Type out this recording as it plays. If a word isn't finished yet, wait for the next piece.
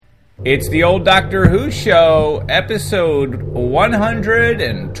It's the old Doctor Who show, episode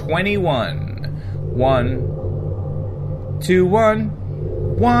 121.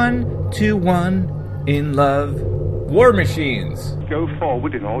 121 in love. War Machines. Go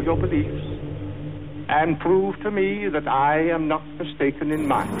forward in all your beliefs and prove to me that I am not mistaken in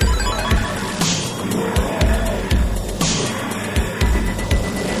mine.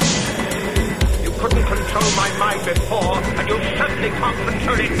 You couldn't control my mind before, and you certainly can't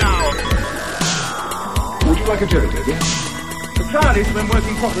control it now. Would you like a joke, dear? The TARDIS, when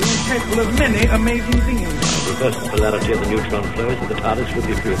working properly, is capable of many amazing things. Reverse the polarity of the neutron flows, and the TARDIS will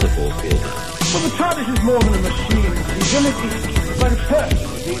be free of the force field. Well, the TARDIS is more than a machine. It's ability, like a person, you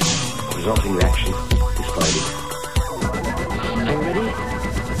see. The resulting reaction is Friday. Are you ready?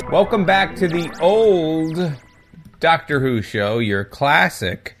 Welcome back to the old Doctor Who show, your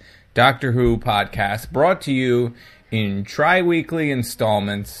classic Doctor Who podcast, brought to you in tri-weekly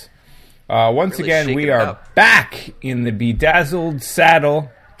installments. Once Really again, we shaking it are up. back in the bedazzled saddle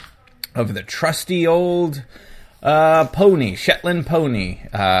of the trusty old pony, Shetland pony,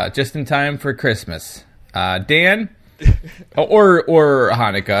 just in time for Christmas. Dan, or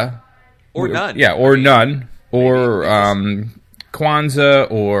Hanukkah, Or none. yeah, or none, or maybe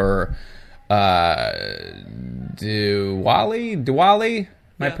Kwanzaa, or Diwali. Am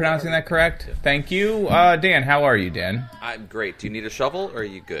I Yeah, pronouncing that correct? Yeah. Thank you, Dan. How are you, Dan? I'm great. Do you need a shovel, or are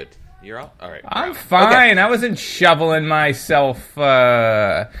you good? You're out? All right. I'm you're out. fine. Okay. I wasn't shoveling myself.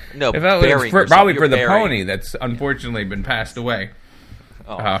 No, if that was burying yourself. probably You're for the burying. pony that's unfortunately been passed away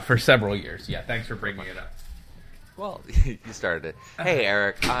for several years. Yeah, thanks for bringing it up. Well, you started it. Hey,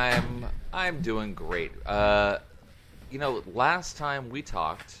 Eric. I'm doing great. Last time we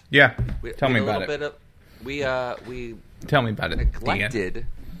talked, Yeah, we tell did me a about little it. bit of we Tell me about it, Dan. neglected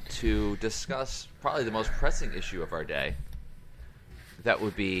to discuss probably the most pressing issue of our day. That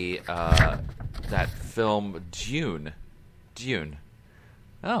would be that film Dune. Dune.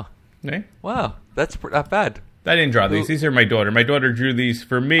 Oh, Hey? wow. That's not bad. I didn't draw these. These are my daughter. My daughter drew these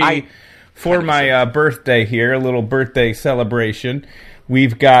for me I for kinda my birthday here, a little birthday celebration.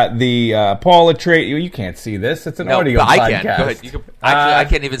 We've got the Paul Atreides. You can't see this. It's an audio but I podcast. can. Go ahead. You can, actually, I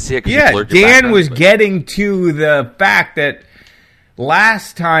can't even see it because Yeah, you blurred your Dan background, was but- getting to the fact that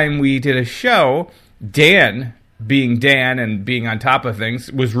last time we did a show, Dan, being Dan and being on top of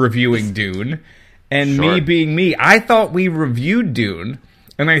things, was reviewing Dune. And Sure. me being me, I thought we reviewed Dune.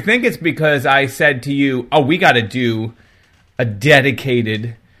 And I think it's because I said to you, oh, we got to do a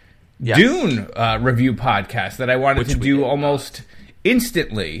dedicated Yes. Dune review podcast that I wanted Which to we do did almost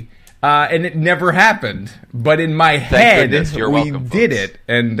instantly. And it never happened. But in my head, goodness. You're we welcome, did folks. it.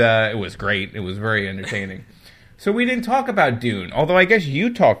 And it was great. It was very entertaining. So we didn't talk about Dune. Although I guess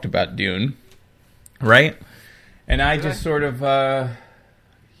you talked about Dune, right? And I just sort of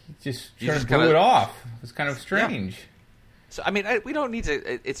just You sort just of blew kinda- it off. It was kind of strange. So I mean, we don't need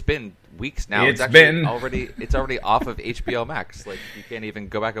to. It's been weeks now. It's actually been- already off of HBO Max. Like you can't even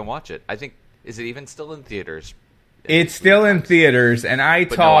go back and watch it. I think is it even still in theaters? It's still in theaters, and I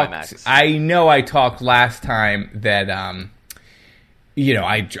But no talked. IMAX. I know I talked last time that I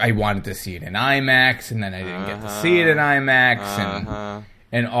wanted to see it in IMAX, and then I didn't get to see it in IMAX,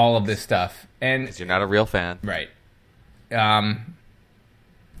 and all of this stuff. And Because you're not a real fan. right,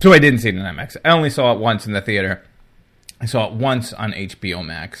 so I didn't see it in IMAX. I only saw it once in the theater. I saw it once on HBO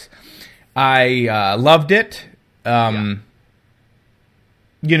Max. I loved it.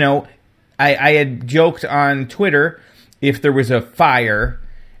 You know, I had joked on Twitter, if there was a fire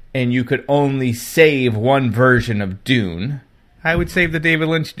and you could only save one version of Dune, I would save the David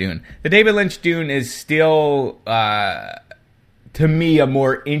Lynch Dune. The David Lynch Dune is still, to me, a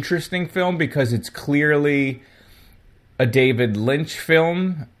more interesting film because it's clearly a David Lynch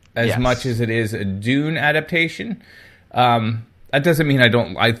film as Yes. much as it is a Dune adaptation. That doesn't mean I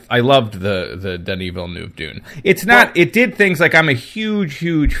don't. I loved the Denis Villeneuve Dune. It's not. Well- it did things like I'm a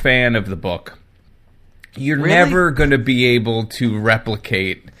huge fan of the book. You're Really? never going to be able to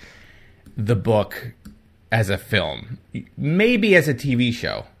replicate the book as a film. Maybe as a TV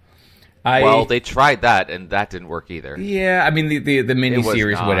show. Well, they tried that, and that didn't work either. Yeah, I mean the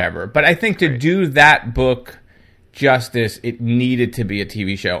miniseries, not whatever. But I think to great. do that book justice, it needed to be a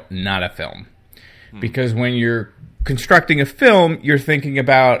TV show, not a film. Because when you're constructing a film, you're thinking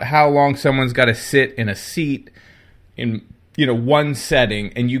about how long someone's got to sit in a seat in one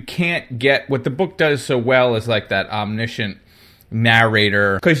setting, and you can't get what the book does so well is like that omniscient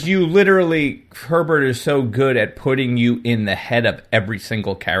narrator, because you literally, Herbert is so good at putting you in the head of every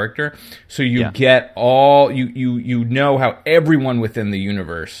single character, so you get all you know how everyone within the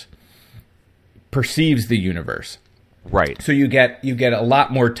universe perceives the universe. Right. So you get a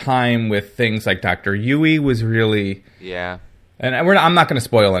lot more time with things like Dr. Yui was really... Yeah. And I'm not going to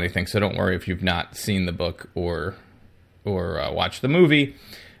spoil anything, so don't worry if you've not seen the book or watched the movie.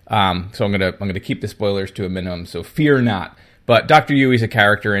 So I'm gonna keep the spoilers to a minimum, so fear not. But Dr. Yui's a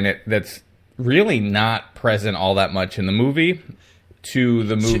character in it that's really not present all that much in the movie, to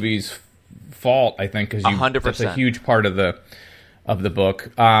the movie's fault, I think, because 100%. That's a huge part of the book.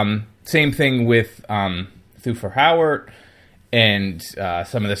 Same thing with Thufir Howard and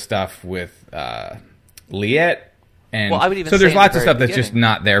some of the stuff with Liet. And well, I would even so there's say lots of in the stuff that's very just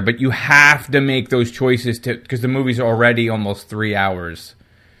not there, but you have to make those choices because the movie's already almost 3 hours.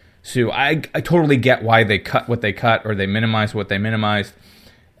 So I totally get why they cut what they cut or they minimized what they minimized.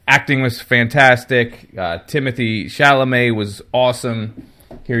 Acting was fantastic. Timothy Chalamet was awesome.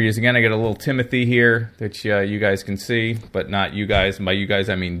 Here he is again. I got a little Timothy here that you guys can see, but not you guys. And by you guys,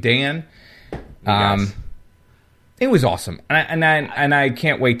 I mean Dan. It was awesome, and I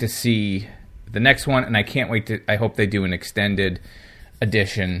can't wait to see the next one, and I can't wait to... I hope they do an extended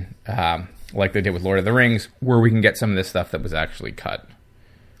edition like they did with Lord of the Rings, where we can get some of this stuff that was actually cut.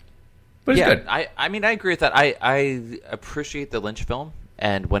 But it's good. I mean, I agree with that. I appreciate the Lynch film,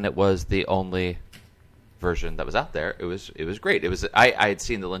 and when it was the only version that was out there, it was great. It was I had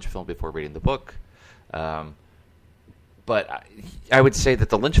seen the Lynch film before reading the book, but I would say that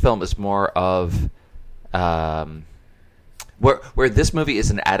the Lynch film is more of... Where this movie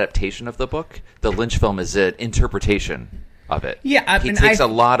is an adaptation of the book, the Lynch film is an interpretation of it. Yeah, he takes a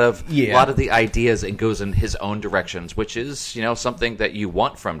lot of the ideas and goes in his own directions, which is something that you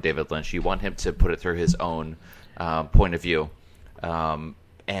want from David Lynch. You want him to put it through his own point of view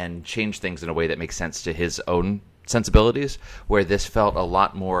and change things in a way that makes sense to his own sensibilities. Where this felt a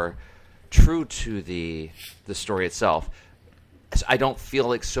lot more true to the story itself. I don't feel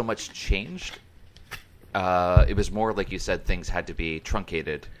like so much changed. It was more like you said, things had to be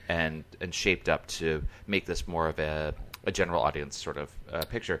truncated and shaped up to make this more of a general audience sort of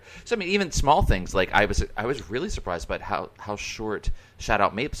picture. So I mean, even small things like I was really surprised by how short Shout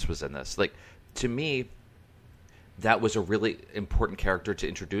Out Mapes was in this. Like, to me, that was a really important character to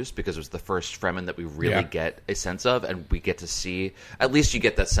introduce because it was the first Fremen that we really get a sense of, and we get to see, at least you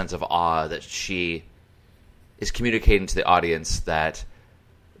get that sense of awe that she is communicating to the audience that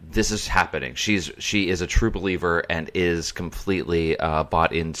this is happening. She is a true believer and is completely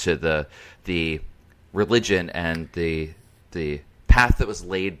bought into the religion and the path that was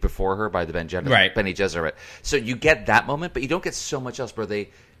laid before her by the Bene Gesserit. So you get that moment, but you don't get so much else. Where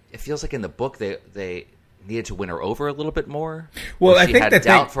it feels like in the book they needed to win her over a little bit more. Well, I she think had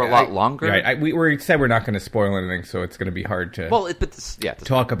doubt for a lot longer. Right. We said we're not going to spoil anything, so it's going to be hard to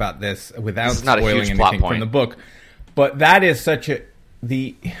talk about this without spoiling anything from the book. But that is such a...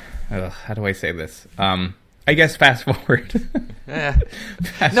 how do I say this? I guess fast forward.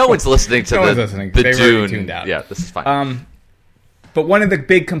 No one's listening to the They've Dune. Tuned out. Yeah, this is fine. But one of the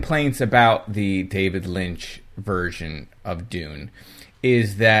big complaints about the David Lynch version of Dune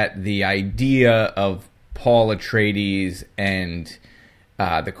is that the idea of Paul Atreides and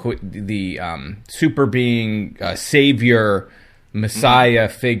the super being savior Messiah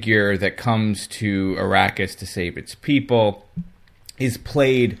figure that comes to Arrakis to save its people is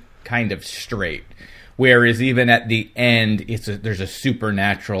played kind of straight. Whereas even at the end, there's a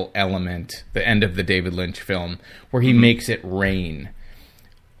supernatural element, the end of the David Lynch film, where he makes it rain.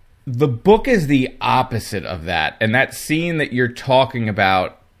 The book is the opposite of that. And that scene that you're talking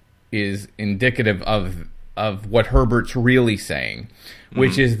about is indicative of what Herbert's really saying,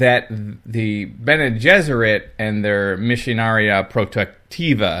 which is that the Bene Gesserit and their Missionaria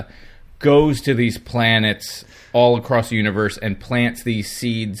Protectiva goes to these planets all across the universe and plants these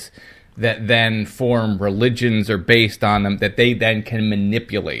seeds that then form religions or based on them that they then can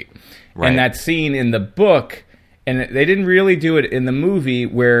manipulate. Right. And that scene in the book, and they didn't really do it in the movie,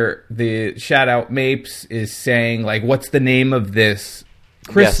 where the Shout Out Mapes is saying, like, what's the name of this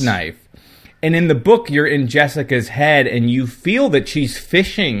crysknife? And in the book, you're in Jessica's head, and you feel that she's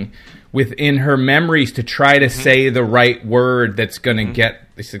fishing within her memories to try to say the right word that's going to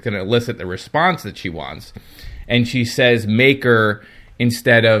elicit the response that she wants. And she says maker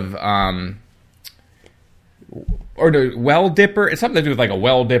instead of or the well dipper. It's something to do with like a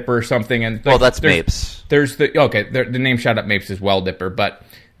well dipper or something. And like, that's Mapes. There's the name Shout Out Mapes is well dipper, but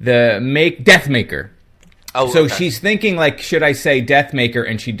the Death Maker. Oh, so she's thinking, like, should I say Death Maker?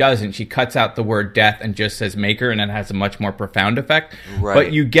 And she doesn't. She cuts out the word death and just says maker, and it has a much more profound effect. Right.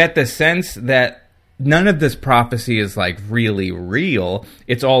 But you get the sense that none of this prophecy is, like, really real.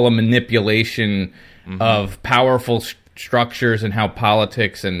 It's all a manipulation of powerful structures and how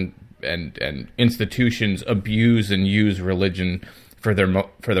politics and and institutions abuse and use religion for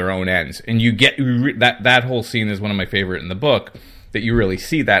their own ends. And you get that whole scene is one of my favorite in the book. That you really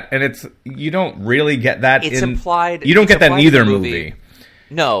see that, and you don't really get that. It's implied. You don't get that in either movie.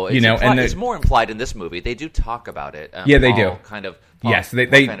 No, it's, you know, and it's more implied in this movie. They do talk about it. Yeah, they do. Kind of. Yes, they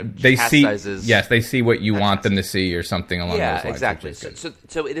see. Yes, they see what you want them to see, or something along those lines. Yeah, exactly.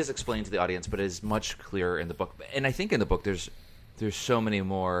 So it is explained to the audience, but it is much clearer in the book. And I think in the book, there's so many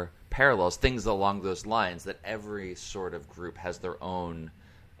more parallels, things along those lines, that every sort of group has their own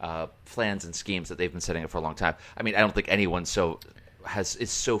plans and schemes that they've been setting up for a long time. I mean, I don't think anyone is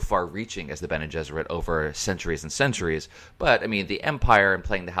so far-reaching as the Bene Gesserit over centuries and centuries. But I mean, the Empire and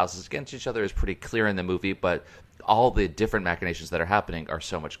playing the houses against each other is pretty clear in the movie. But all the different machinations that are happening are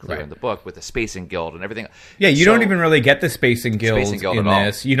so much clearer in the book, with the Spacing Guild and everything. Yeah, you don't even really get the Spacing Guild in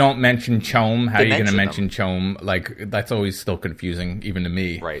this. You don't mention CHOAM. How are you going to mention CHOAM? Like, that's always still confusing, even to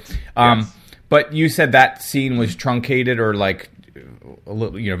me. Right. Yes. But you said that scene was truncated, or like a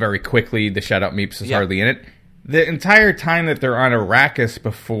little, very quickly. The Shut Up Meeps is hardly in it. The entire time that they're on Arrakis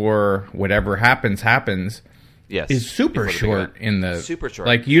before whatever happens, is super short in the... Super short.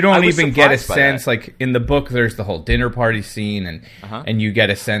 Like, you don't even get a sense... Like, in the book, there's the whole dinner party scene, and you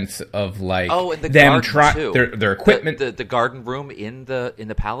get a sense of, like... Oh, and the them garden, too. Their equipment... The garden room in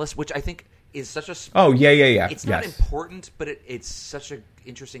the palace, which I think is such a... Oh, yeah. It's not important, but it's such an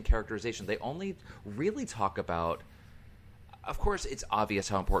interesting characterization. They only really talk about... Of course, it's obvious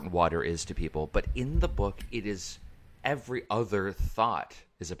how important water is to people, but in the book, it is every other thought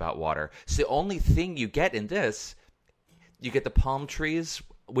is about water. So the only thing you get in this, you get the palm trees,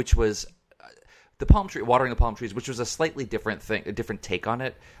 which was watering the palm trees, which was a slightly different thing, a different take on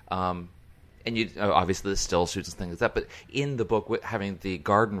it. And you obviously the still suits and things like that. But in the book, having the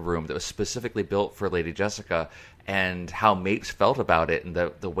garden room that was specifically built for Lady Jessica, and how Mapes felt about it, and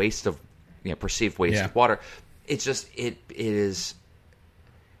the waste of perceived waste of water. It's just it is.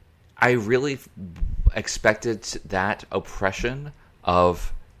 I really expected that oppression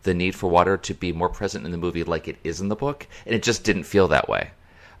of the need for water to be more present in the movie, like it is in the book, and it just didn't feel that way.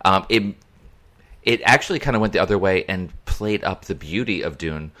 It actually kind of went the other way and played up the beauty of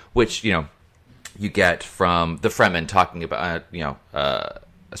Dune, which you get from the Fremen talking about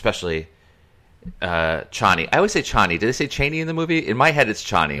especially Chani. I always say Chani. Did they say Chani in the movie? In my head, it's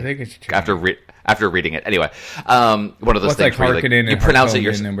Chani. I think it's Chani. After reading it, anyway, one of those things where you pronounce it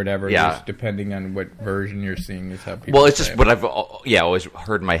and whatever. Yeah, depending on what version you're seeing is how people. Well, it's just what I've always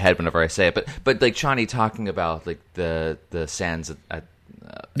heard in my head whenever I say it. But like Chani talking about like the sands at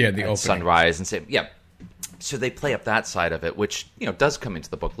sunrise and say So they play up that side of it, which does come into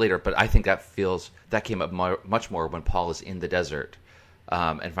the book later. But I think that came up much more when Paul is in the desert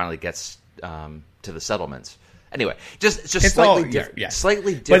and finally gets to the settlements. Anyway, just slightly different.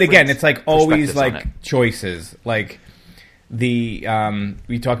 Slightly different. But again, it's like always like choices. Like we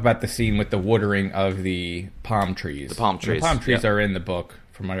talk about the scene with the watering of the palm trees. The palm trees. The palm trees are in the book,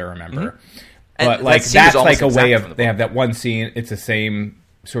 from what I remember. Mm-hmm. But like that's like a way of they have that one scene. It's the same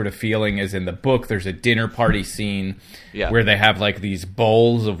sort of feeling as in the book. There's a dinner party scene where they have like these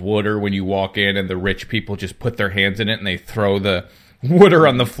bowls of water when you walk in, and the rich people just put their hands in it and they throw the water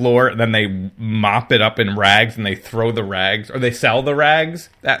on the floor, and then they mop it up in rags, and they throw the rags, or they sell the rags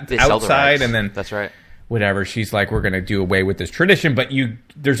outside, and then that's right. Whatever. She's like, we're going to do away with this tradition, but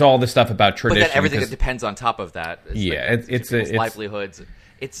there's all this stuff about tradition. But then everything that depends on top of that. It's livelihoods.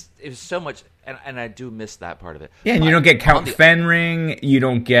 It's so much, and I do miss that part of it. Yeah, and you don't get Count Fenring. You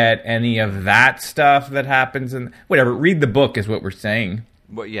don't get any of that stuff that happens, and whatever. Read the book is what we're saying.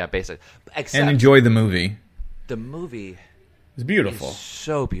 Well, yeah, basically. And enjoy the movie. The movie. It's beautiful. It's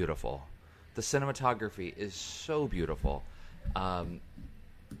so beautiful. The cinematography is so beautiful.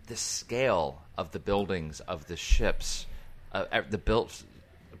 The scale of the buildings, of the ships, the built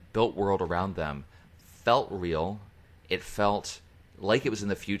world around them felt real. It felt like it was in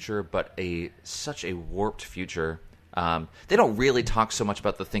the future, but such a warped future. They don't really talk so much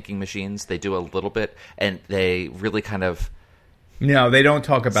about the thinking machines. They do a little bit, and they really kind of... No, they don't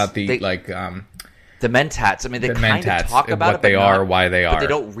talk about the mentats. I mean, they kind of talk about what they are, why they are. But they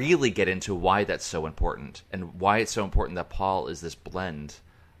don't really get into why that's so important, and why it's so important that Paul is this blend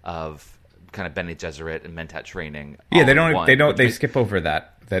of kind of Bene Gesserit and mentat training. Yeah, they skip over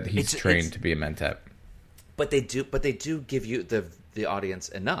that he's trained to be a mentat. But they do give you the audience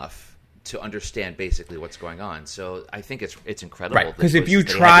enough to understand basically what's going on. So I think it's incredible. Right, because if you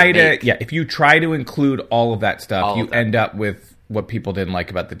try to include all of that stuff, you end up with what people didn't like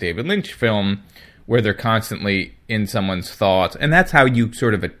about the David Lynch film, where they're constantly in someone's thoughts, and that's how you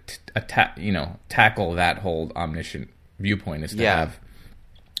sort of tackle that whole omniscient viewpoint, is to have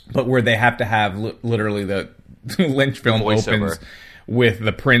but where they have to have literally the Lynch film Voiceover. opens with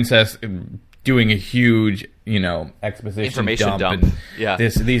the princess doing a huge, exposition Information dump. and Yeah.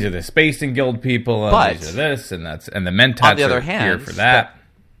 these are the Spacing Guild people, and But- these are this, and that's, and the Mentats On the other are hand, here for that.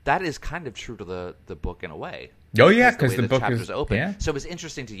 that is kind of true to the book in a way. Oh yeah, because because the book chapters is open. yeah. So it was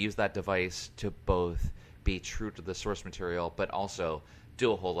interesting to use that device to both be true to the source material, but also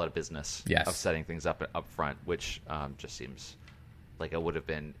do a whole lot of business Yes. of setting things up front, which just seems like it would have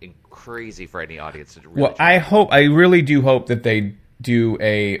been crazy for any audience to really. Well, I really do hope that they do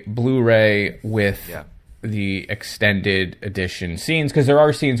a Blu-ray with Yeah. the extended edition scenes, because there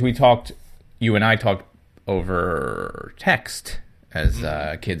are scenes you and I talked over text, as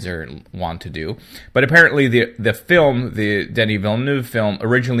kids want to do. But apparently the film, the Denis Villeneuve film,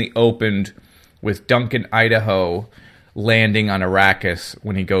 originally opened with Duncan Idaho landing on Arrakis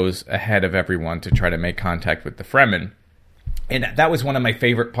when he goes ahead of everyone to try to make contact with the Fremen. And that was one of my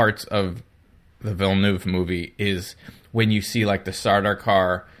favorite parts of the Villeneuve movie, is when you see like the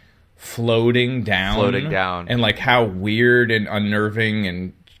Sardaukar floating down, and like how weird and unnerving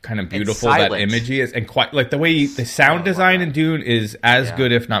and kind of beautiful that silent. image is, and quite like the way the sound design in Dune is as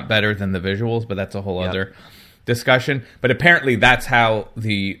good, if not better, than the visuals. But that's a whole other discussion. But apparently that's how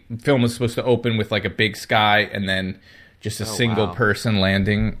the film was supposed to open, with like a big sky and then just a single person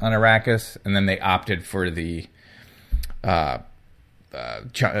landing on Arrakis, and then they opted for the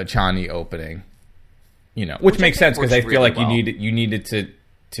Chani opening, which makes sense, because I feel like you needed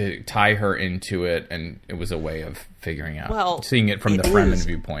to tie her into it, and it was a way of figuring out, seeing it from the Fremen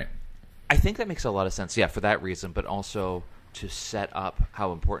viewpoint. I think that makes a lot of sense, for that reason, but also to set up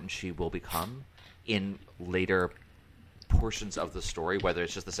how important she will become in later portions of the story, whether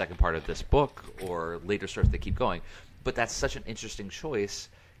it's just the second part of this book or later stories that keep going. But that's such an interesting choice,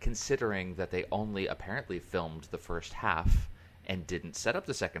 considering that they only apparently filmed the first half and didn't set up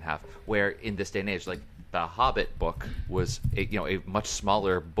the second half, where in this day and age, like the Hobbit book was a much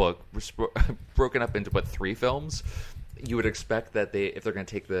smaller book, broken up into 3 films. You would expect that if they're going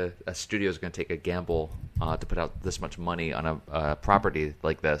to take a studio's going to take a gamble to put out this much money on a property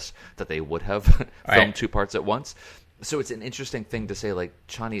like this, that they would have filmed 2 parts at once. So it's an interesting thing to say, like,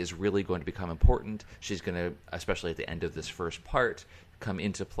 Chani is really going to become important. She's going to, especially at the end of this first part, come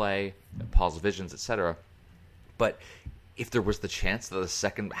into play, Paul's visions, etc. But if there was the chance that the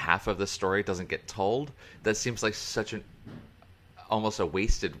second half of the story doesn't get told, that seems like such almost a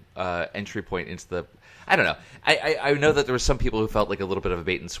wasted entry point into the. I don't know. I know that there were some people who felt like a little bit of a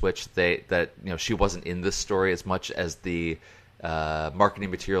bait and switch. That she wasn't in this story as much as the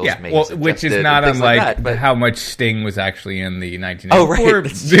marketing materials may have suggested, which is not unlike that, but how much Sting was actually in the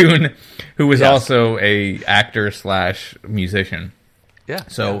 1984 Dune, who was also a actor / musician. Yeah.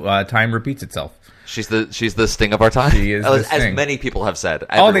 So time repeats itself. She's the Sting of our time. She is as Sting. Many people have said.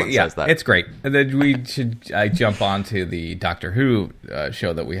 Everyone says that. It's great. And then we should jump on to the Doctor Who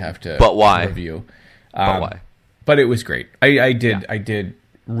show that we have to review. But why? But it was great. I did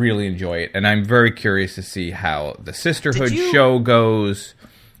really enjoy it, and I'm very curious to see how the Sisterhood show goes,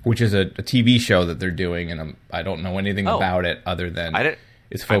 which is a TV show that they're doing, and I don't know anything about it other than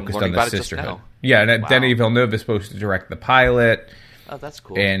it's focused on the Sisterhood. Yeah, and Denis Villeneuve is supposed to direct the pilot. Oh, that's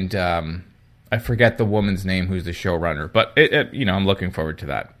cool. And I forget the woman's name who's the showrunner, but I'm looking forward to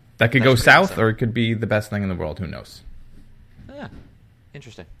that. That could go south, or it could be the best thing in the world. Who knows? Yeah,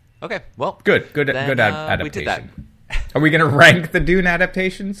 interesting. Okay, well, good adaptation. We did that. Are we going to rank the Dune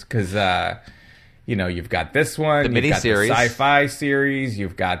adaptations? Because you've got this one, the miniseries, the sci-fi series,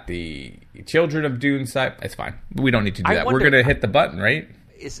 you've got the Children of Dune. It's fine. We don't need to do that. We're going to hit the button, right?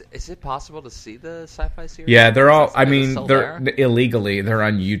 Is it possible to see the sci-fi series? Yeah, they're all. I mean, they're illegally. They're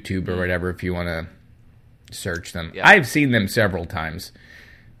on YouTube or whatever. If you want to search them, I've seen them several times.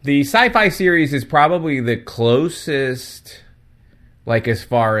 The sci-fi series is probably the closest, like as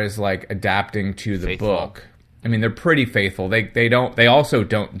far as like adapting to the book. I mean, they're pretty faithful. They also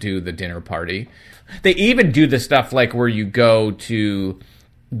don't do the dinner party. They even do the stuff like where you go to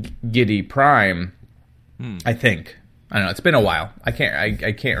Giddy Prime. I think. I don't know. It's been a while. I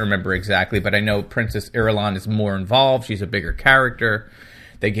can't remember exactly, but I know Princess Irulan is more involved. She's a bigger character.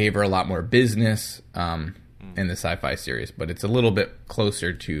 They gave her a lot more business in the sci-fi series, but it's a little bit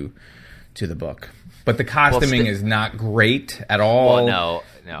closer to the book. But the costuming is not great at all. Well,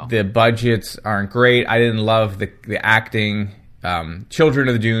 no. The budgets aren't great. I didn't love the acting. Children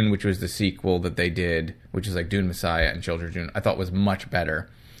of the Dune, which was the sequel that they did, which is like Dune Messiah and Children of Dune, I thought was much better.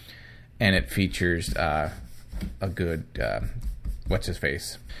 And it features a good, what's his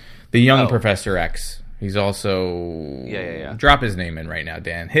face? The young Professor X. He's also... Yeah. Drop his name in right now,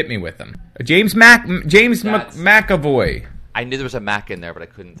 Dan. Hit me with him. James McAvoy. I knew there was a Mac in there, but I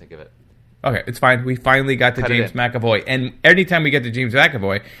couldn't think of it. Okay, it's fine. We finally got to Cut it James in. McAvoy. And anytime we get to James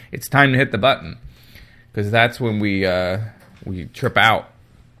McAvoy, it's time to hit the button. Because that's when we trip out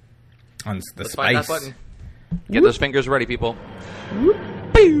on the Let's find spice. that button. Get those fingers ready, people.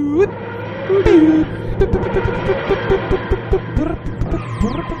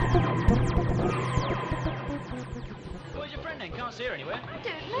 Where's your friend then? Can't see her anywhere. I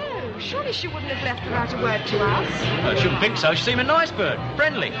don't know. Surely she wouldn't have left without a word to us. I shouldn't think so. She seemed a nice bird.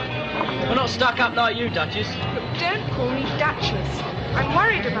 Friendly. We're not stuck up like you, Duchess. Look, don't call me Duchess. I'm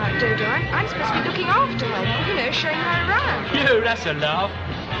worried about Dodo. I'm supposed to be looking after her, you know, showing her around. You, that's a laugh.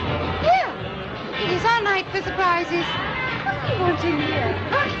 Well, it is our night for surprises. What do you want in here?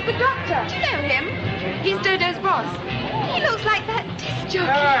 Oh, it's the doctor. Do you know him? He's Dodo's boss. He looks like that disc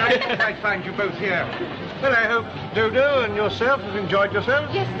jockey. I find you both here. Well, I hope Dodo and yourself have enjoyed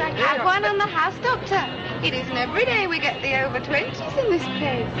yourselves. Yes, thank you. Have one on the house, Doctor. It isn't every day we get the over 20s in this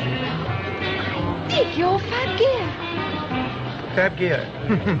place. Dig your fat gear. Fab Gear.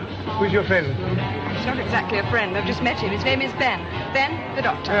 Who's your friend? He's not exactly a friend. I've just met him. His name is Ben. Ben, the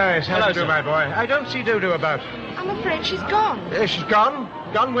doctor. Yes, how do you Hello, do, sir. my boy? I don't see Dodo about. I'm afraid she's gone. She's gone?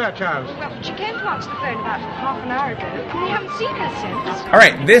 Gone where, Charles? Well, she came to answer the phone about half an hour ago, and we haven't seen her since. All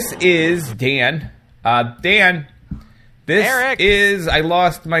right, this is Dan. Dan, this Eric. is... I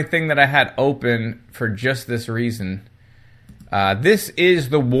lost my thing that I had open for just this reason. This is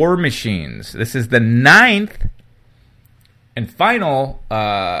The War Machines. This is the 9th and final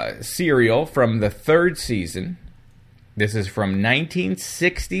serial from the 3rd season. This is from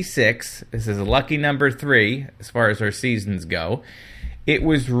 1966. This is lucky number 3 as far as our seasons go. It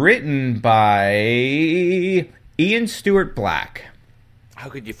was written by Ian Stewart Black. How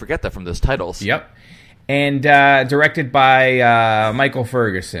could you forget that from those titles? Yep. And directed by Michael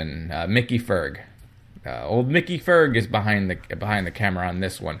Ferguson, Mickey Ferg. Old Mickey Ferg is behind the camera on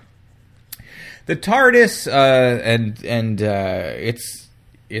this one. The TARDIS and its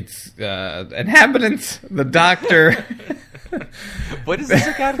inhabitants, the Doctor, What is this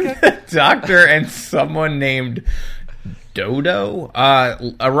again? Doctor, and someone named Dodo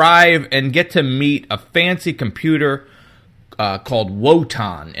arrive and get to meet a fancy computer called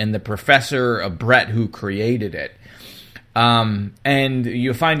Wotan and the professor of Brett who created it. And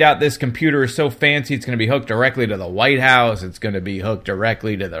you find out this computer is so fancy it's going to be hooked directly to the White House. It's going to be hooked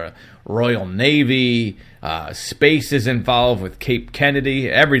directly to the Royal Navy. Space is involved with Cape Kennedy.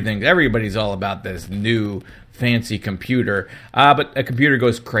 Everybody's all about this new fancy computer. But a computer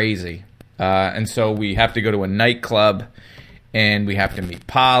goes crazy. And so we have to go to a nightclub and we have to meet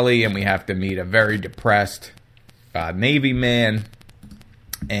Polly and we have to meet a very depressed Navy man.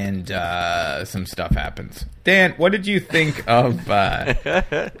 And some stuff happens. Dan, what did you think of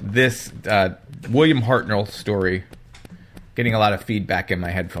this William Hartnell story? Getting a lot of feedback in my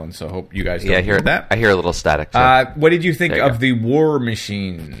headphones, so I hope you guys don't hear that. I hear a little static, too. What did you think There you of go. the War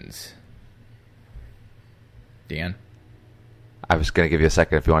Machines? Dan? I was going to give you a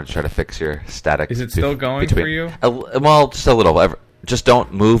second if you wanted to try to fix your static. Is it still going for you? Well, just a little. Just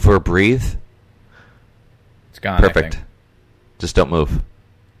don't move or breathe. It's gone, Perfect. Just don't move.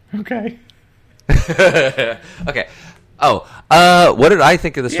 Okay. Okay. Oh, what did I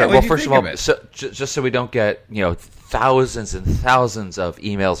think of the story? what'd Well, you first think of of all, it? so, just so we don't get thousands and thousands of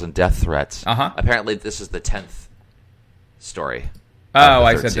emails and death threats. Uh-huh. Apparently, this is the 10th story. Oh,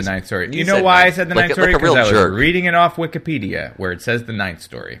 I third said the season. 9th story. You You know said why I ninth. said the Like 9th a- story? like a real Because I was jerk. reading it off Wikipedia, where it says the 9th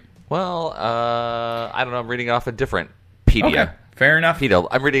story. Well, I don't know. I'm reading it off a different Pedia. Okay, fair enough. Pedia.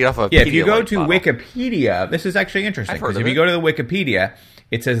 I'm reading it off of Yeah, if you go Pedialyte to bottle. Wikipedia, this is actually interesting. I've heard Because of if you it. go to the Wikipedia,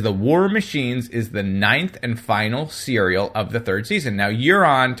 it says The War Machines is the 9th and final serial of the 3rd season. Now, you're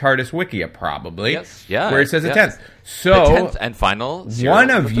on TARDIS Wikia, probably. Yes. Yeah, Where it says the yes. 10th. The So, 10th and final serial one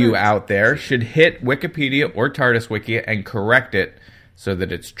of of the you third. out there should hit Wikipedia or TARDIS Wikia and correct it so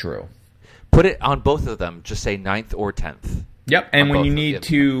that it's true. Put it on both of them. Just say 9th or 10th. Yep, and On when both you of need them.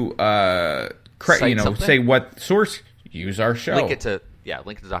 to, Cite something? say what source, use our show. Link it to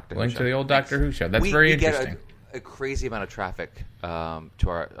Doctor Who. Link show. to the old Doctor Who show. That's we very get interesting. a crazy amount of traffic to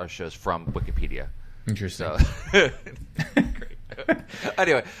our shows from Wikipedia. Interesting. So, great.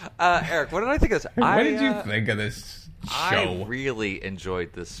 Anyway, Eric, what did I think of this? What did you think of this show? I really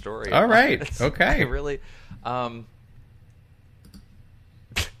enjoyed this story. All right. It's- Okay. I really.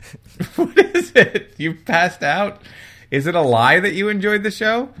 What is it? You passed out? Is it a lie that you enjoyed the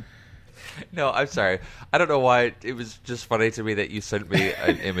show? No, I'm sorry. I don't know why. It was just funny to me that you sent me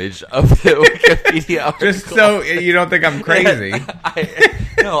an image of the Wikipedia article. Just so you don't think I'm crazy.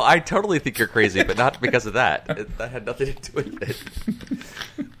 No, I totally think you're crazy, but not because of that. That had nothing to do with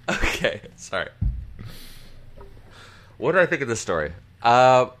it. Okay, sorry. What did I think of this story?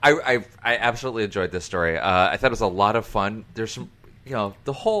 I absolutely enjoyed this story. I thought it was a lot of fun. There's some,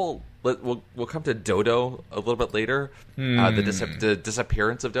 the whole. We'll come to Dodo a little bit later. The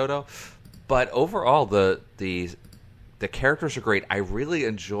disappearance of Dodo, but overall the characters are great. I really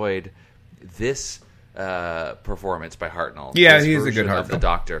enjoyed this performance by Hartnell. Yeah, he's a good Hartnell. Of the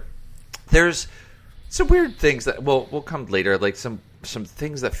Doctor. There's some weird things that we'll come later, like some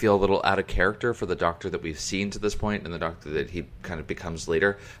things that feel a little out of character for the Doctor that we've seen to this point and the Doctor that he kind of becomes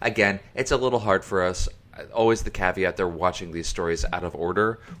later. Again, it's a little hard for us. Always the caveat, they're watching these stories out of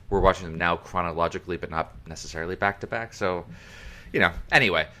order. We're watching them now chronologically, but not necessarily back to back. So,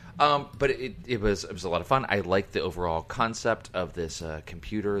 anyway. But it was a lot of fun. I like the overall concept of this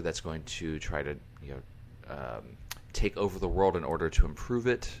computer that's going to try to take over the world in order to improve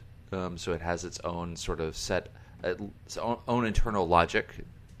it. So it has its own sort of its own internal logic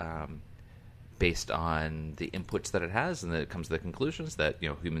based on the inputs that it has, and then it comes to the conclusions that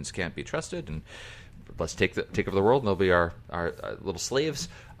humans can't be trusted, and let's take over the world, and they'll be our little slaves.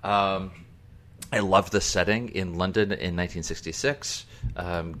 I love the setting in London in 1966,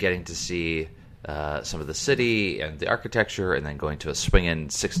 getting to see some of the city and the architecture, and then going to a swinging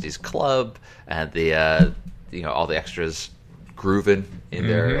 60s club and the all the extras grooving in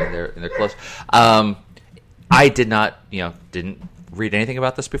their clothes. I did not didn't read anything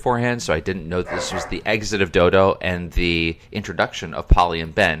about this beforehand, so I didn't know this was the exit of Dodo and the introduction of Polly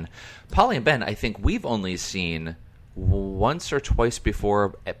and Ben. Polly and Ben, I think we've only seen once or twice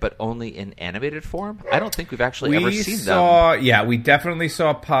before, but only in animated form. I don't think we've actually ever seen them. Yeah, we definitely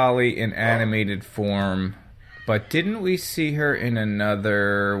saw Polly in animated form, but didn't we see her in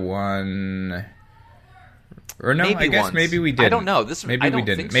another one? Or no, maybe I guess once. maybe we didn't. I don't know. Maybe I we don't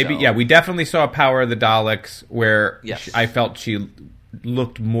didn't. think Maybe so. yeah, we definitely saw Power of the Daleks, where Yes. I felt she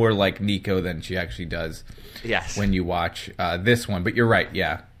looked more like Nico than she actually does. Yes. When you watch this one, but you're right.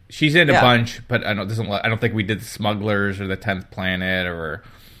 Yeah, she's in a bunch, but I don't think we did the Smugglers or the 10th Planet or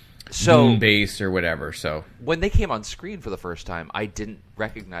Moonbase or whatever. So when they came on screen for the first time, I didn't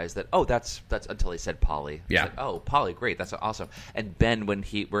recognize that. Oh, that's until he said Polly. Yeah. Like, oh, Polly, great, that's awesome. And Ben, when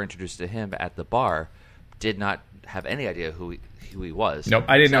we're introduced to him at the bar, did not have any idea who he was. Nope,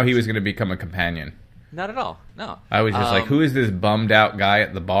 I didn't know he was going to become a companion. Not at all. No. I was just like, who is this bummed out guy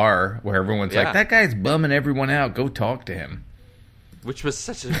at the bar where everyone's like, that guy's bumming everyone out. Go talk to him. Which was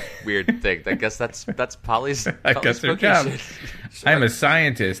such a weird thing. I guess that's Polly's. I guess their job. Sure. I'm a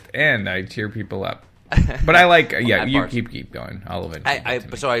scientist and I cheer people up. But I like, you keep going. I'll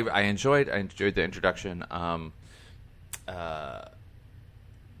eventually. I enjoyed the introduction.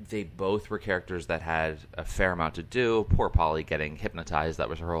 They both were characters that had a fair amount to do. Poor Polly getting hypnotized. That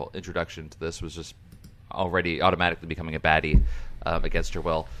was her whole introduction to this. Was just already automatically becoming a baddie against her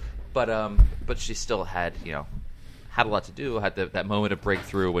will. But she still had had a lot to do. Had that moment of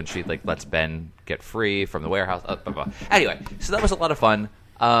breakthrough when she lets Ben get free from the warehouse. Blah, blah, blah. Anyway, so that was a lot of fun.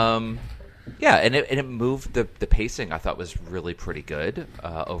 And it moved the pacing. I thought was really pretty good.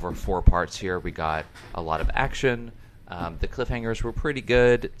 Over 4 parts here, we got a lot of action. The cliffhangers were pretty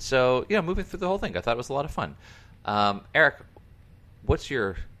good. So, moving through the whole thing, I thought it was a lot of fun. Eric, what's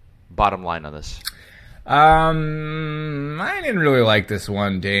your bottom line on this? I didn't really like this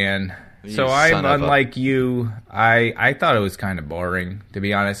one, Dan. So I'm unlike you. I thought it was kind of boring, to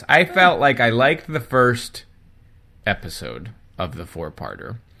be honest. I felt like I liked the first episode of the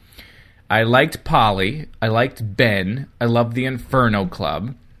 4-parter. I liked Polly. I liked Ben. I loved the Inferno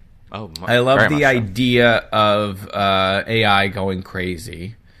Club. I love the idea of AI going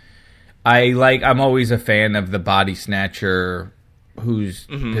crazy. I'm always a fan of the body snatcher who's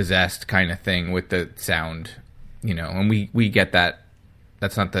possessed kind of thing with the sound, and we get that.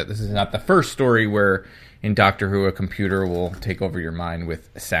 This is not the first story where in Doctor Who a computer will take over your mind with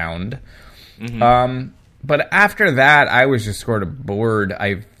sound. But after that, I was just sort of bored.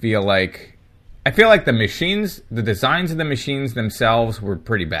 I feel like the machines, the designs of the machines themselves were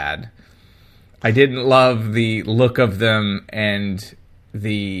pretty bad. I didn't love the look of them and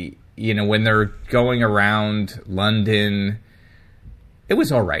the, when they're going around London, it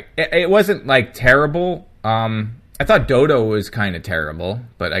was all right. It wasn't terrible. I thought Dodo was kind of terrible,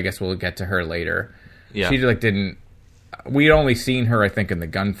 but I guess we'll get to her later. Yeah. She didn't. We'd only seen her, I think, in the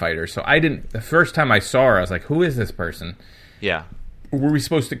Gunfighter, so I didn't. The first time I saw her, I was like, "Who is this person?" Yeah. Were we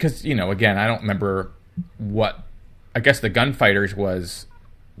supposed to? Because again, I don't remember what. I guess the Gunfighters was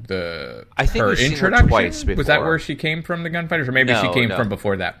her introduction. Her twice before. Was that where she came from, the Gunfighters, or maybe she came from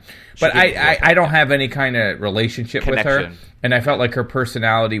before that? But I don't have any kind of relationship with her, and I felt like her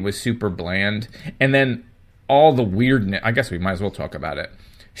personality was super bland, and then all the weirdness. I guess we might as well talk about it.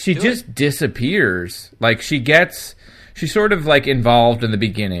 She just disappears. She she's sort of like involved in the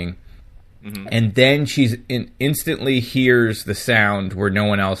beginning, and then she's instantly hears the sound where no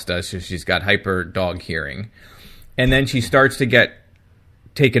one else does. So she's got hyper dog hearing, and then she starts to get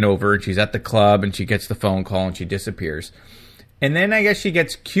taken over. And she's at the club, and she gets the phone call, and she disappears. And then I guess she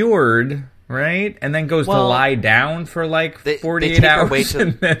gets cured, right? And then goes to lie down for like 48 hours.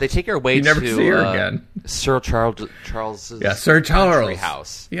 They take her away you never to see her again. Sir Charles's Sir Charles country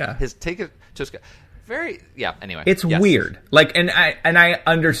house. Yeah, Anyway, it's weird. Like, and I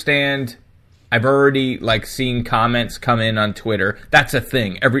understand. I've already like seen comments come in on Twitter. That's a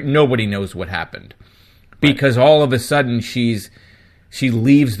thing. Nobody knows what happened because all of a sudden she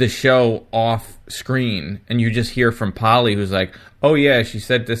leaves the show off screen, and you just hear from Polly, who's like, "Oh yeah, she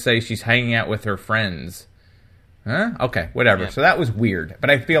said to say she's hanging out with her friends." Huh? Okay, whatever. Yeah. So that was weird, but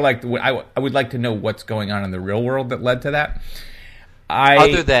I feel like I would like to know what's going on in the real world that led to that.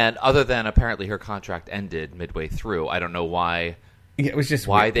 Other than apparently her contract ended midway through. I don't know why. It was just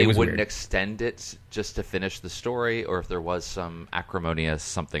why weird. They wouldn't extend it just to finish the story, or if there was some acrimonious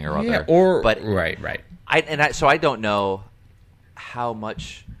something or other. Right. So I don't know how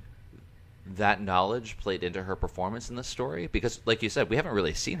much that knowledge played into her performance in the story, because like you said, we haven't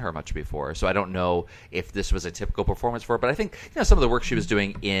really seen her much before, so I don't know if this was a typical performance for her. But I think some of the work she was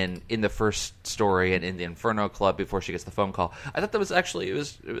doing in the first story and in the Inferno Club before she gets the phone call, I thought that was actually it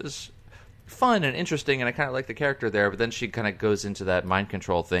was fun and interesting, and I kind of liked the character there. But then she kind of goes into that mind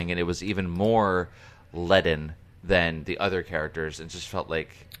control thing, and it was even more leaden than the other characters, and just felt like,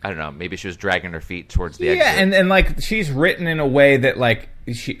 I don't know, maybe she was dragging her feet towards the exit. Yeah, and like she's written in a way that like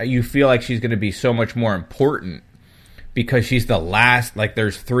you feel like she's going to be so much more important because she's the last. Like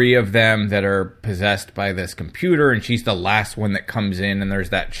there's 3 of them that are possessed by this computer, and she's the last one that comes in. And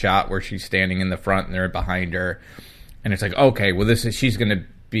there's that shot where she's standing in the front and they're behind her, and it's like, okay, well she's going to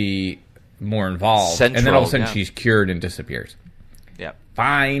be more involved. Central, and then all of a sudden she's cured and disappears. Yeah,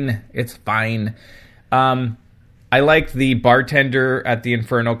 fine, it's fine. I liked the bartender at the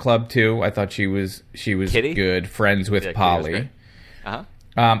Inferno Club too. I thought she was Kitty? good. Friends with Polly.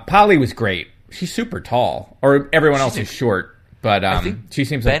 Polly was great. She's super tall, or everyone else is short, but she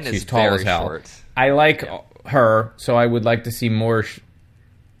seems like she's tall as hell. Short. I like her, so I would like to see more.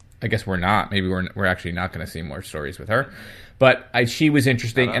 I guess we're not. Maybe we're actually not going to see more stories with her. But she was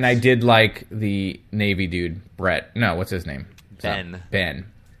interesting, and I did like the Navy dude, Brett. No, what's his name? Ben.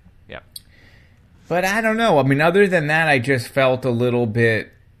 But I don't know. I mean, other than that, I just felt a little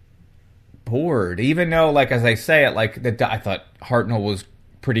bit bored. Even though, like, as I say it, like, I thought Hartnell was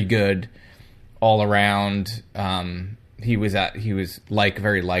pretty good all around. He was like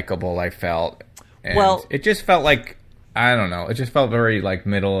very likable, I felt. And it just felt like, I don't know. It just felt very like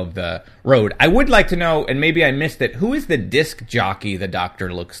middle of the road. I would like to know, and maybe I missed it, who is the disc jockey the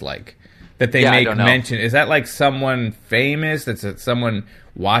Doctor looks like? That they make mention. Is that like someone famous? That's someone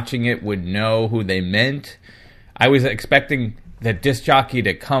watching it would know who they meant? I was expecting the disc jockey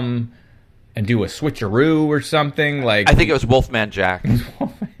to come and do a switcheroo or something. Like I think it was Wolfman Jack.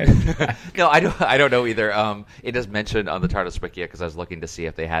 No, I don't know either. It is mentioned on the TARDIS Wikia because I was looking to see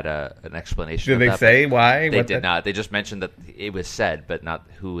if they had an explanation. Did they say why? They did not. They just mentioned that it was said, but not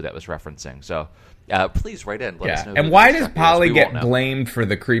who that was referencing. So. Please write in. Let us know. And why does Polly get blamed for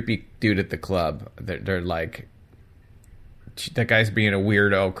the creepy dude at the club? They're like, that guy's being a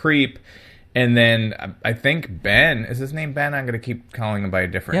weirdo creep. And then I think Ben, is his name Ben? I'm going to keep calling him by a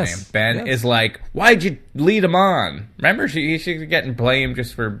different name. Ben is like, why'd you lead him on? Remember, she's getting blamed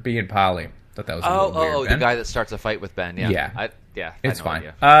just for being Polly. Thought that was a little weird. The guy that starts a fight with Ben. Yeah. It's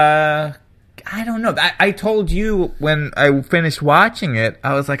fine. I don't know. I told you when I finished watching it,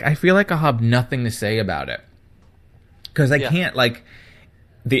 I was like, I feel like I'll have nothing to say about it. Because I can't, like,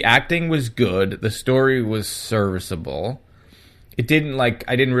 the acting was good. The story was serviceable. It didn't, like,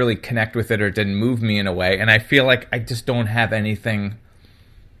 I didn't really connect with it or it didn't move me in a way. And I feel like I just don't have anything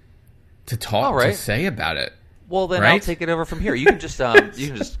to say about it. Well, then I'll take it over from here. You can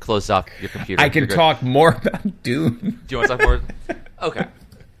just close off your computer. I can talk more about Dune. Do you want to talk more? Okay.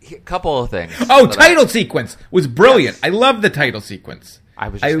 A couple of things. Title sequence was brilliant. Yes. I love the title sequence. I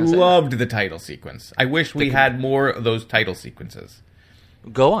loved the title sequence. I wish we had more of those title sequences.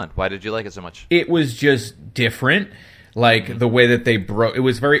 Go on. Why did you like it so much? It was just different. Like the way that they broke. It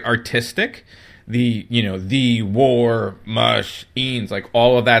was very artistic. The war machines, like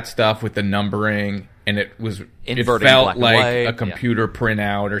all of that stuff with the numbering, and it felt like a computer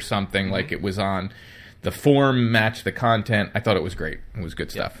printout or something. Mm-hmm. Like it was on. The form matched the content. I thought it was great. It was good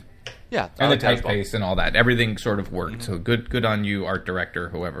stuff. Yeah. And the typeface and all that. Everything sort of worked. Mm-hmm. So good on you, art director,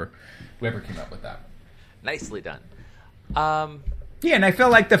 whoever came up with that. Nicely done. Yeah, and I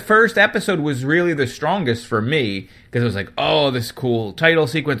felt like the first episode was really the strongest for me because it was like, oh, this cool title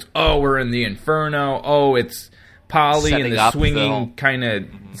sequence. Oh, we're in the Inferno. Oh, it's Polly Setting and the up swinging kind of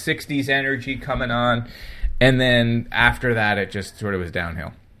 60s energy coming on. And then after that, it just sort of was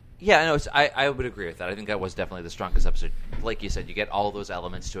downhill. Yeah, no, I would agree with that. I think that was definitely the strongest episode. Like you said, you get all those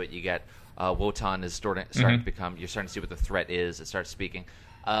elements to it. You get Wotan is starting to become. You're starting to see what the threat is. It starts speaking.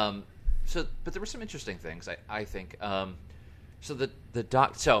 But there were some interesting things. I think. So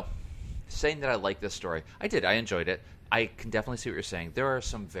So saying that I like this story, I did. I enjoyed it. I can definitely see what you're saying. There are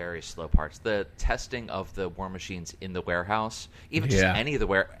some very slow parts. The testing of the war machines in the warehouse, even just any of the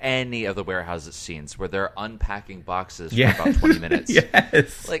warehouse scenes where they're unpacking boxes for about 20 minutes.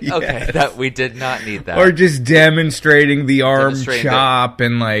 Yes. Okay, that we did not need that. Or just demonstrating the arm chop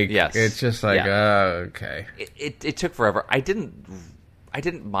and it's just like, okay. It took forever. I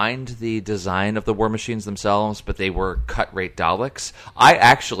didn't mind the design of the war machines themselves, but they were cut-rate Daleks. I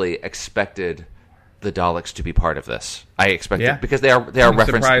actually expected the Daleks to be part of this. I expected because they are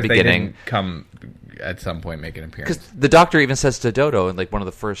referenced at the beginning. They didn't come at some point make an appearance. Because the Doctor even says to Dodo in one of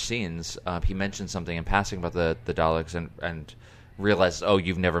the first scenes, he mentions something in passing about the Daleks and realizes, oh,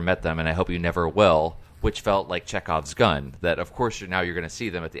 you've never met them, and I hope you never will. Which felt like Chekhov's gun. That of course you're going to see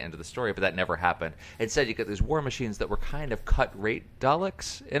them at the end of the story, but that never happened. Instead, you get these war machines that were kind of cut-rate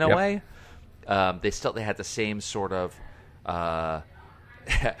Daleks in a way. They had the same sort of. The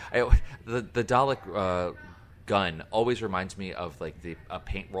Dalek gun always reminds me of a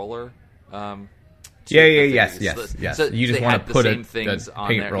paint roller. Yes. So you just want to put a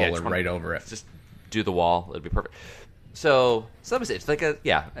paint roller right over it. Just do the wall; it'd be perfect. So that was it. It's like a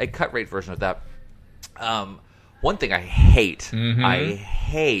cut rate version of that. One thing I hate,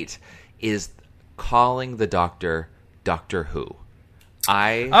 is calling the Doctor Doctor Who.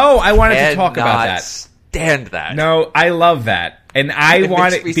 I wanted to talk about that. Stand that. No, I love that. And I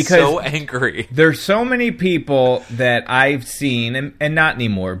want it because so angry. There's so many people that I've seen, and not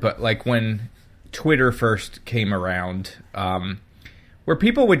anymore, but when Twitter first came around, where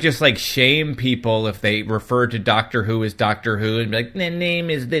people would just shame people if they refer to Doctor Who as Doctor Who and be like, the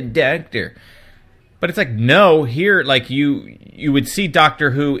name is the Doctor. But it's no, here, you would see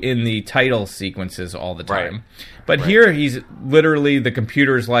Doctor Who in the title sequences all the time. Right. But here, he's literally, the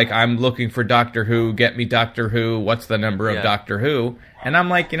computer's I'm looking for Doctor Who, get me Doctor Who, what's the number of Doctor Who? And I'm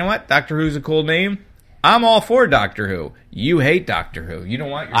like, you know what, Doctor Who's a cool name. I'm all for Doctor Who. You hate Doctor Who. You don't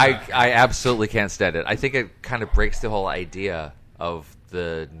want your I absolutely can't stand it. I think it kind of breaks the whole idea of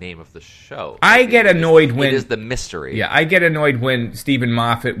the name of the show. I get annoyed when... It is the mystery. Yeah, I get annoyed when Stephen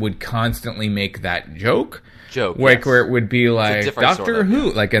Moffat would constantly make that joke. Where it would be Doctor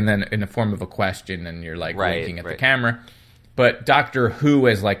Who, and then in the form of a question, and you're winking at the camera. But Doctor Who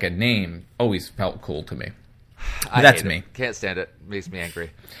as a name always felt cool to me. That's me. Can't stand it. Makes me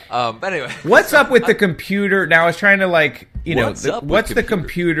angry. But anyway. What's up with the computer? Now, I was trying to what's the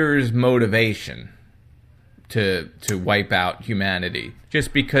computer's motivation to wipe out humanity?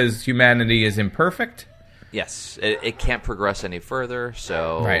 Just because humanity is imperfect? Yes, it can't progress any further.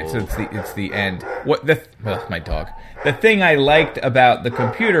 So right, so it's the end. My dog. The thing I liked about the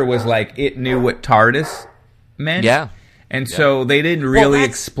computer was it knew what TARDIS meant. Yeah, and so they didn't really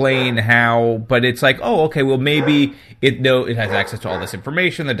explain how. But it's oh, okay, well maybe it has access to all this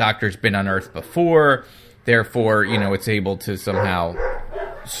information. The Doctor's been on Earth before, therefore it's able to somehow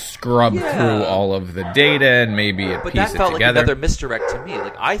scrub through all of the data and maybe piece it together. But that felt like another misdirect to me.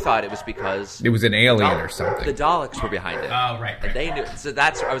 I thought it was because it was an alien or something. The Daleks were behind it. Oh, right. And they knew. So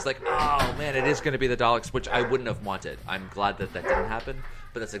I was like, oh man, it is going to be the Daleks, which I wouldn't have wanted. I'm glad that didn't happen,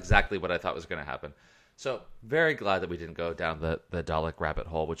 but that's exactly what I thought was going to happen. So very glad that we didn't go down the Dalek rabbit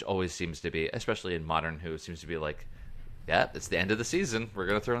hole, which always seems to be, especially in Modern Who, seems to be yeah, it's the end of the season. We're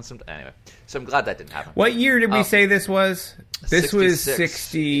going to throw in some... Anyway, so I'm glad that didn't happen. What year did we say this was? This 66. was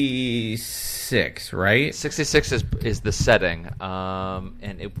 66, right? 66 is the setting,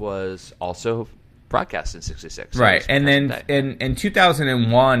 and it was also broadcast in 66. So right, and then and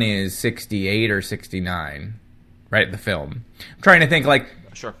 2001 is 68 or 69, right, the film. I'm trying to think,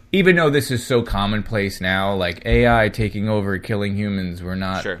 sure. Even though this is so commonplace now, AI taking over, killing humans, we're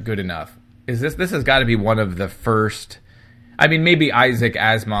not good enough. This has got to be one of the first... I mean, maybe Isaac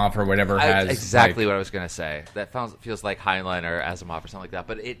Asimov or whatever has... Exactly what I was going to say. That feels like Heinlein or Asimov or something like that,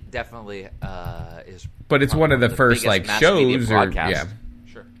 but it definitely is... But it's one of the first, shows or... Yeah.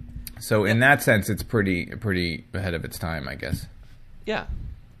 Sure. So in that sense, it's pretty ahead of its time, I guess. Yeah.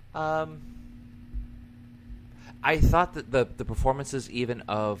 I thought that the performances even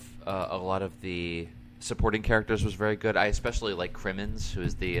of a lot of the supporting characters was very good. I especially like Crimmins, who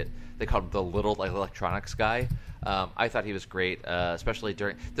is they called him the little electronics guy. I thought he was great, especially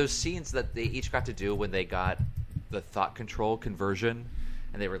during those scenes that they each got to do when they got the thought control conversion,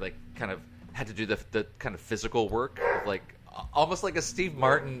 and they were like kind of had to do the kind of physical work of like almost like a Steve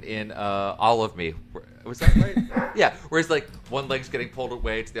Martin in All of Me. Was that right? Yeah, where it's like one leg's getting pulled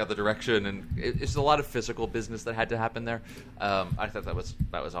away to the other direction, and it's a lot of physical business that had to happen there. I thought that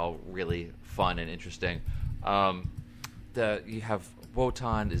was all really fun and interesting. You have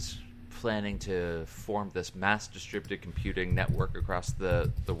Wotan is planning to form this mass distributed computing network across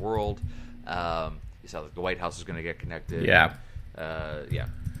the world. You saw that the White House is going to get connected. Yeah. Yeah.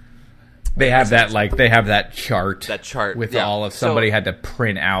 They have that chart. That chart with all of somebody had to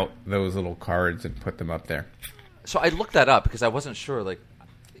print out those little cards and put them up there. So I looked that up because I wasn't sure. Like,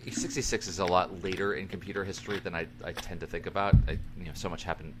 66 is a lot later in computer history than I tend to think about. So much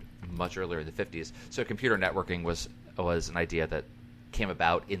happened much earlier in the 50s. So computer networking was an idea that came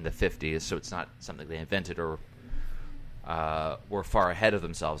about in the 50s. So it's not something they invented or were far ahead of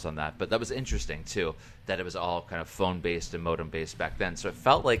themselves on that. But that was interesting too, that it was all kind of phone based and modem based back then. So it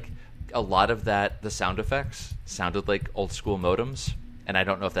felt like a lot of the sound effects sounded like old school modems, and I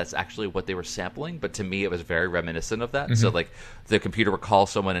don't know if that's actually what they were sampling, but to me it was very reminiscent of that. Mm-hmm. So like the computer would call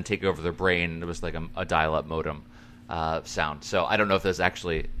someone and take over their brain, and it was like a dial-up modem sound. So I don't know if that's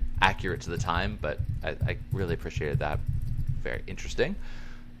actually accurate to the time, but I really appreciated that. Very interesting.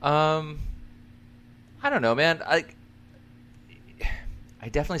 I don't know, man. I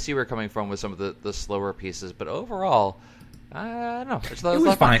definitely see where you're coming from with some of the slower pieces, but overall, I don't know. It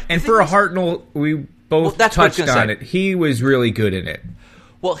was fine. And for a Hartnell, we both touched on it. He was really good in it.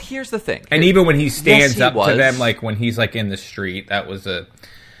 Well, here's the thing. And even when he stands up to them, like when he's like in the street, that was a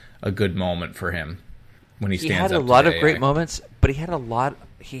good moment for him. When he stands up. He had a lot of great moments, but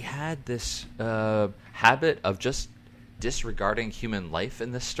he had this habit of just disregarding human life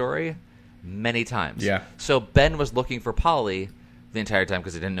in this story many times. Yeah. So Ben was looking for Polly the entire time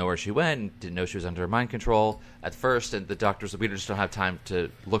because he didn't know where she went, didn't know she was under mind control at first, and the doctors, we just don't have time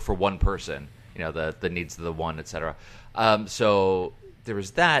to look for one person, the needs of the one, etc. So there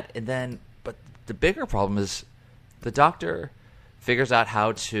was that, and then, but the bigger problem is the doctor figures out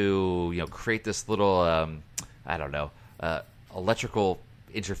how to, create this little, electrical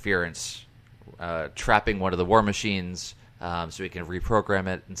interference, trapping one of the war machines, so he can reprogram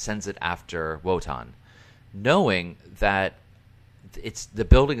it and sends it after Wotan, knowing that the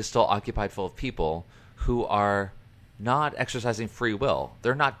building is still occupied full of people who are not exercising free will.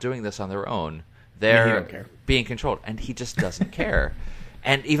 They're not doing this on their own. They're being controlled, and he just doesn't care.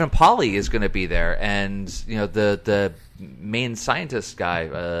 And even Polly is going to be there, and the main scientist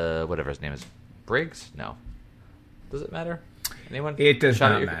guy, whatever his name is, Briggs? No, does it matter? Anyone? It does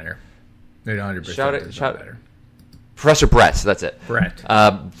not matter. It 100% does not matter. Professor Brett. That's it. Brett.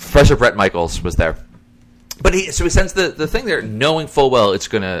 Professor Brett Michaels was there. But he sends the thing there, knowing full well it's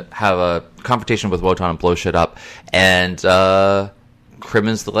going to have a confrontation with Wotan and blow shit up. And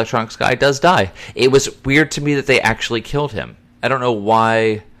Crimmins, the electronics guy, does die. It was weird to me that they actually killed him. I don't know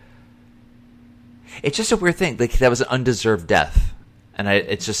why. It's just a weird thing. Like, that was an undeserved death. And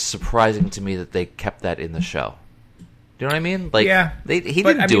it's just surprising to me that they kept that in the show. Do you know what I mean? Like, yeah. He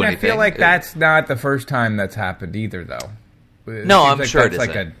didn't do anything. I feel like that's not the first time that's happened either, though. No, I'm sure it isn't.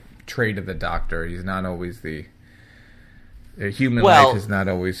 It's like a trait of the Doctor. He's not always the human life is not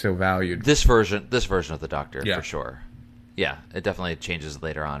always so valued. This version of the Doctor, for sure. Yeah, it definitely changes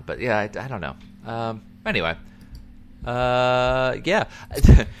later on. But yeah, I don't know. Anyway, yeah.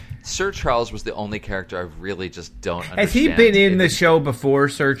 Sir Charles was the only character I really just don't understand. Has he been in the show before,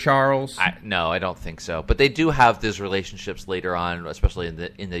 Sir Charles? No, I don't think so. But they do have these relationships later on, especially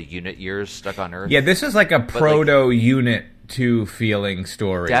in the unit years stuck on Earth. Yeah, this is like a proto-unit 2 feeling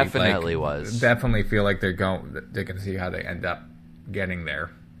story. Definitely was. Definitely feel like they're going to see how they end up getting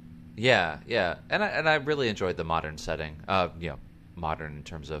there. Yeah, and I really enjoyed the modern setting. Modern in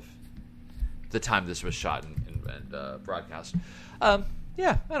terms of the time this was shot and broadcast.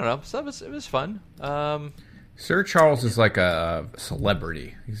 Yeah, I don't know. So it was fun. Sir Charles is like a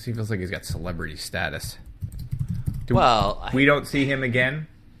celebrity. He feels like he's got celebrity status. We don't see him again?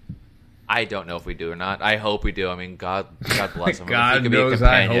 I don't know if we do or not. I hope we do. I mean, God bless him. God knows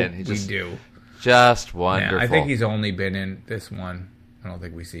I hope we do. Just wonderful. Yeah, I think he's only been in this one. I don't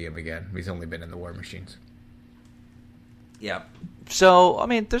think we see him again. He's only been in the War Machines. Yeah. So, I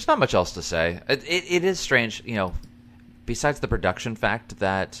mean, there's not much else to say. It is strange, besides the production fact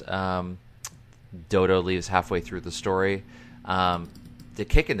that Dodo leaves halfway through the story, the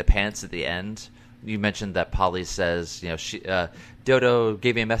kick in the pants at the end. You mentioned that Polly says, Dodo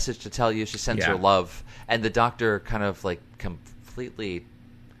gave me a message to tell you. She sends her Yeah. love. And the doctor kind of like completely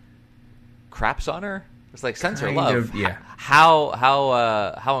craps on her. It's like sends her Kind love. of, yeah.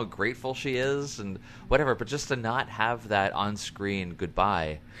 How ungrateful she is and whatever. But just to not have that on-screen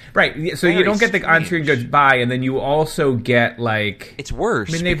goodbye. Right. So you Very don't get the on-screen strange. goodbye, and then you also get like It's worse.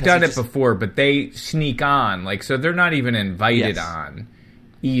 I mean, they've because done he it before, but they sneak on, like, so they're not even invited Yes. on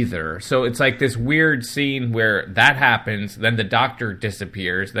either. So it's like this weird scene where that happens, then the doctor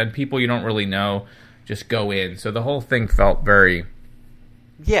disappears, then people you don't really know just go in. So the whole thing felt very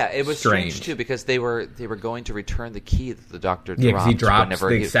Yeah, it was strange strange. too because they were going to return the key that the doctor dropped. yeah, because he drops whenever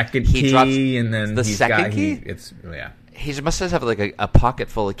the second key, drops and then the he's second got, key. It's yeah. He must have like a pocket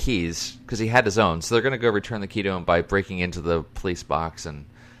full of keys because he had his own. So they're going to go return the key to him by breaking into the police box and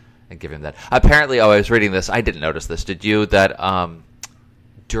give him that. Apparently, I was reading this. I didn't notice this. Did you? That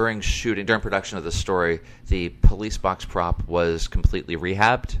during production of the story, the police box prop was completely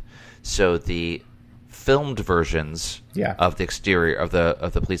rehabbed. So the filmed versions Yeah. of the exterior of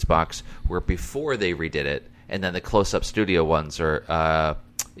the police box were before they redid it, and then the close-up studio ones are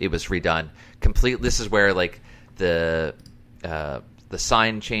it was redone complete. This is where like the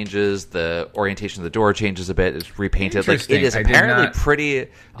sign changes, the orientation of the door changes a bit. It's repainted. Like Interesting. it is I did apparently not- pretty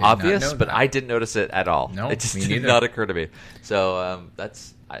obvious, know but that. I didn't notice it at all. No, it just me did neither. not occur to me. So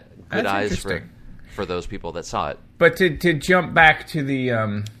that's good That's eyes interesting. for those people that saw it. But to jump back to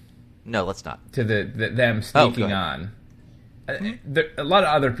the No, let's not. to the them Oh, sneaking go on. A lot of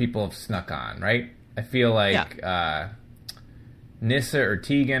other people have snuck on, right? I feel like Nissa or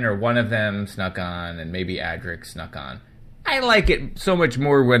Tegan or one of them snuck on, and maybe Adric snuck on. I like it so much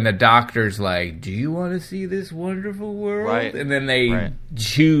more when the doctor's like, "Do you want to see this wonderful world?" Right. And then they Right.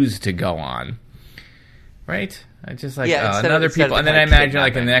 choose to go on. Right? I just like Yeah, instead of- another instead of people, and the then I kind of imagine like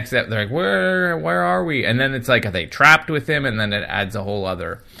in the kidnapping. next step, they're like, "Where are we?" And then it's like, are they trapped with him? And then it adds a whole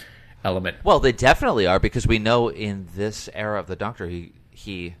other element. Well, they definitely are because we know in this era of the Doctor,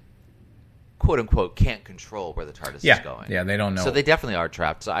 he quote unquote can't control where the TARDIS is going. Yeah, they don't know. So they definitely are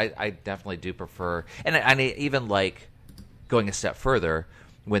trapped. So I definitely do prefer, and I even like going a step further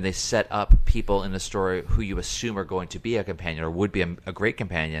when they set up people in the story who you assume are going to be a companion or would be a great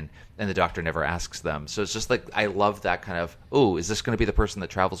companion, and the Doctor never asks them. So it's just like I love that kind of, oh, is this going to be the person that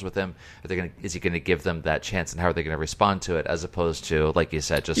travels with him? Is he going to give them that chance, and how are they going to respond to it? As opposed to, like you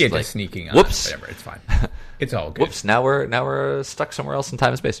said, just like sneaking on. Whoops, Whatever, it's fine. It's all good. whoops. Now we're stuck somewhere else in time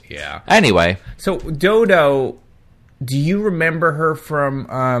and space. Yeah. Anyway, So Dodo, do you remember her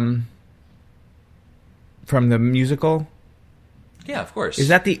from the musical? yeah, of course. Is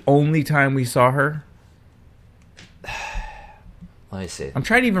that the only time we saw her? Let me see. I'm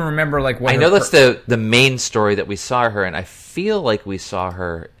trying to even remember like what I her know that's the main story that we saw her in. I feel like we saw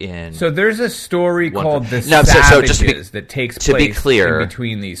her in. So there's a story One called for- The No, so Savages just to be- that takes to be place clear- in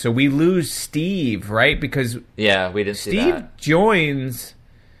between these. So we lose Steve, right? Because yeah, we didn't see Steve that. joins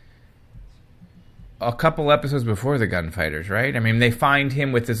a couple episodes before the Gunfighters, right? I mean, they find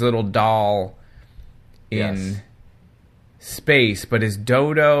him with his little doll in Yes. space, but is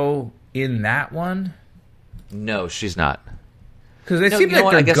Dodo in that one? No, she's not. Because it No, seems you know like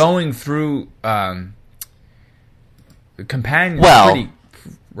what, I they're guess- going through companions Well- pretty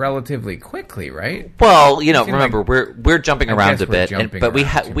relatively quickly, right? Well, Seems remember like- we're jumping I around guess a we're bit, jumping but we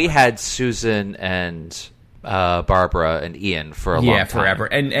around too we much. had Susan and Barbara and Ian for a long Yeah, time. forever.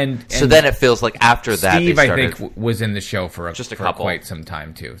 And So then it feels like after that Steve, they I started. think, was in the show for Just a for couple. quite some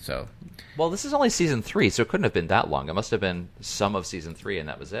time too. So Well, this is only season 3, so it couldn't have been that long. It must have been some of season 3, and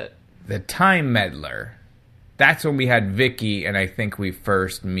that was it. the Time Meddler, that's when we had Vicky, and I think we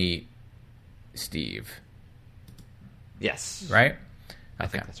first meet Steve, Yes, right? I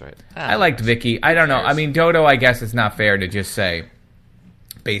think that's right. I liked Vicky. I don't know. I cares? mean, Dodo, I guess it's not fair to just say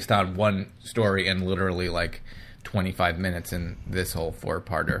based on one story and literally like 25 minutes in this whole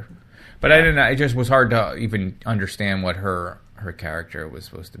 4-parter. But I didn't know. It just was hard to even understand what her character was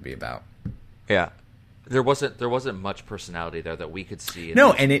supposed to be about. Yeah, there wasn't much personality there that we could see. In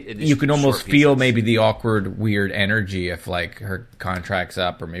No, these- and in these you can almost short feel pieces. maybe the awkward, weird energy if like her contract's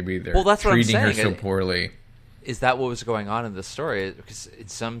up, or maybe they're Well, that's what I'm treating her saying. so poorly. Is that what was going on in this story? Because in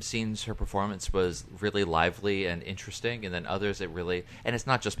some scenes her performance was really lively and interesting, and then others it really, and it's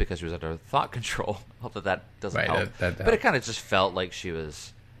not just because she was under thought control, although that doesn't Right, help. that But it kind of just felt like she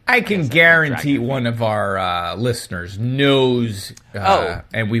was. I can guess that's guarantee dragging. one of our listeners knows, Oh.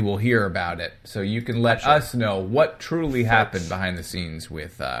 and we will hear about it. So you can let us know what truly happened behind the scenes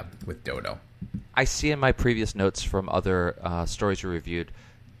with Dodo. I see in my previous notes from other stories we reviewed,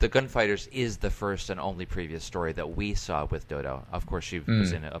 The Gunfighters is the first and only previous story that we saw with Dodo. Of course, she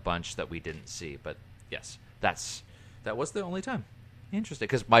was in a bunch that we didn't see, but yes, that's That was the only time. Interesting,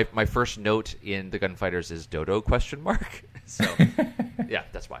 because my first note in The Gunfighters is Dodo ? So, yeah,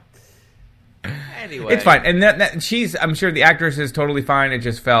 that's why. Anyway, it's fine, and that I'm sure the actress is totally fine. It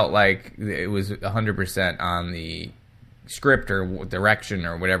just felt like it was 100% on the script or direction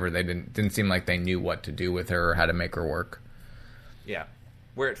or whatever. They didn't seem like they knew what to do with her or how to make her work. Yeah,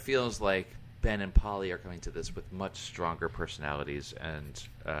 where it feels like Ben and Polly are coming to this with much stronger personalities and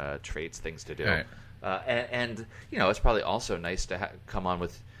traits, things to do. Right. And it's probably also nice to come on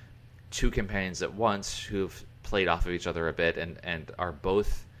with two companions at once who've played off of each other a bit and are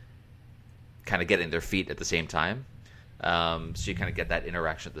both kind of getting their feet at the same time. So you kind of get that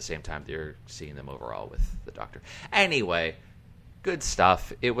interaction at the same time that you're seeing them overall with the Doctor. Anyway, good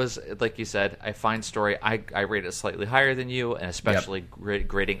stuff. It was, like you said, a fine story. I rate it slightly higher than you, and especially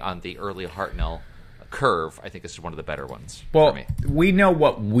grading on the early Hartnell curve, I think this is one of the better ones for me. We know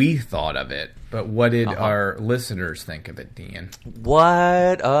what we thought of it, but what did our listeners think of it, Dean?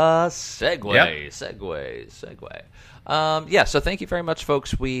 What a segue. Yep. Segue. So thank you very much,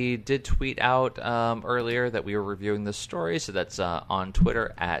 folks. We did tweet out earlier that we were reviewing this story, so that's on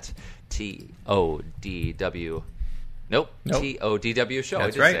Twitter at TODW. Nope. TODW show.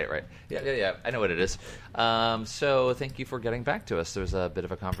 That's I did say it right. Yeah. I know what it is. So thank you for getting back to us. There's a bit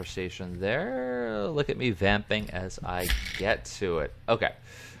of a conversation there. Look at me vamping as I get to it. Okay.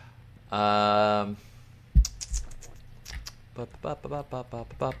 While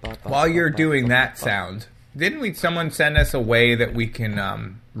you're doing that sound, didn't someone send us a way that we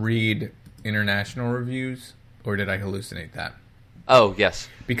can read international reviews? Or did I hallucinate that? Oh, yes.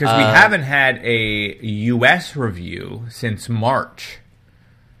 Because we haven't had a U.S. review since March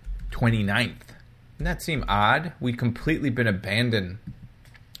 29th. Doesn't that seem odd? We've completely been abandoned.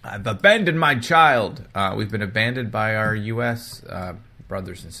 I've abandoned my child. We've been abandoned by our U.S.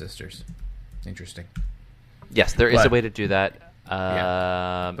 Brothers and sisters. Interesting. Yes, there is a way to do that.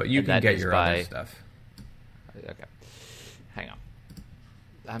 But you can get your other stuff. Okay. Hang on.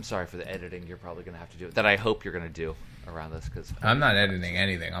 I'm sorry for the editing you're probably going to have to do. That I hope you're going to do around this. Cause I'm not editing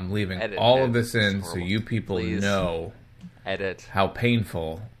anything. I'm leaving all of this in so you people know how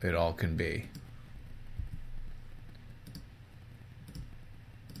painful it all can be.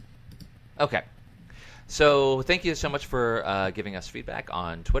 Okay. So thank you so much for giving us feedback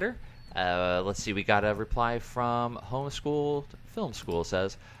on Twitter. Let's see. We got a reply from Homeschooled Film School.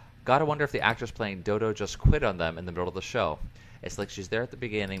 Says, gotta wonder if the actress playing Dodo just quit on them in the middle of the show. It's like she's there at the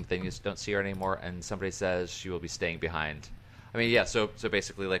beginning, then you just don't see her anymore, and somebody says she will be staying behind. I mean, yeah. So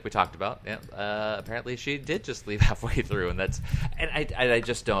basically, like we talked about, apparently she did just leave halfway through, and I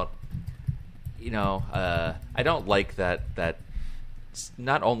just don't, I don't like that.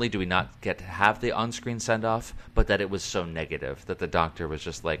 Not only do we not get to have the on-screen send-off, but that it was so negative that the Doctor was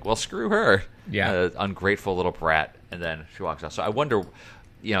just like, well, screw her. Yeah. Ungrateful little brat. And then she walks off. So I wonder,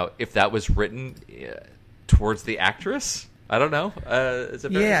 if that was written towards the actress. I don't know. It's a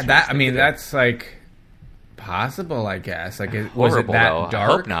very that's like possible, I guess. Like, was it horrible, that though.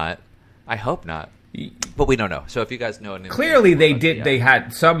 dark? I hope not. But we don't know. So if you guys know, clearly they did. Yeah. They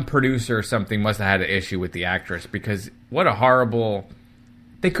had some producer or something must have had an issue with the actress, because what a horrible.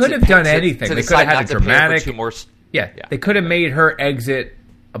 They could have done anything. They could have had a dramatic. They could have made her exit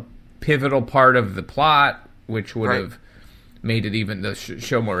a pivotal part of the plot, which would have made it even the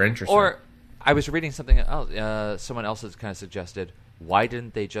show more interesting. Or I was reading something else. Someone else has kind of suggested, why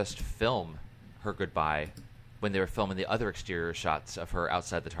didn't they just film her goodbye when they were filming the other exterior shots of her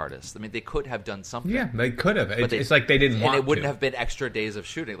outside the TARDIS? I mean, they could have done something. Yeah, they could have. It's like they didn't want to. And it wouldn't have been extra days of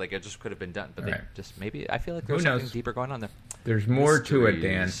shooting. Like, it just could have been done. But they just maybe, I feel like there's something deeper going on there. There's more to it,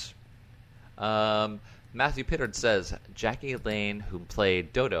 Dan. Matthew Pittard says, Jackie Lane, who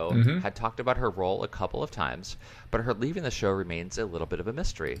played Dodo, had talked about her role a couple of times, but her leaving the show remains a little bit of a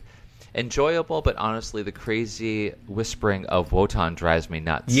mystery. Enjoyable, but honestly, the crazy whispering of Wotan drives me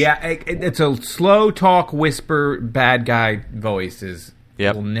nuts. Yeah, it's a slow talk, whisper, bad guy voices.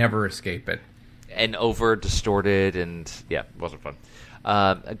 We'll never escape it. And over distorted, and it wasn't fun.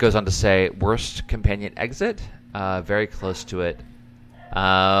 It goes on to say, worst companion exit, very close to it.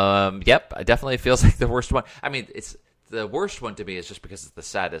 It definitely feels like the worst one. I mean, it's the worst one to me is just because it's the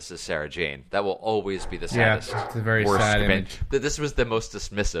saddest is Sarah Jane. That will always be the saddest. Yeah, it's a very sad image. This was the most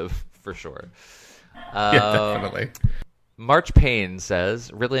dismissive, for sure. Definitely. March Payne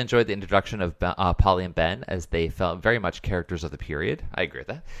says, really enjoyed the introduction of Polly and Ben, as they felt very much characters of the period. I agree with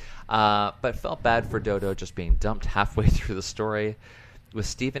that. But felt bad for Dodo just being dumped halfway through the story. With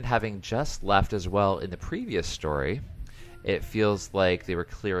Stephen having just left as well in the previous story, it feels like they were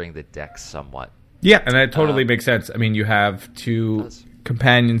clearing the decks somewhat. Yeah, and that totally makes sense. I mean, you have two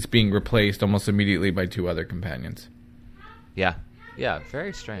companions being replaced almost immediately by two other companions. Yeah,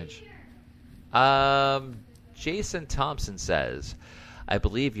 very strange. Jason Thompson says, I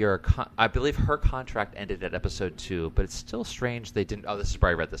believe her contract ended at episode 2, but it's still strange they didn't. Oh, this is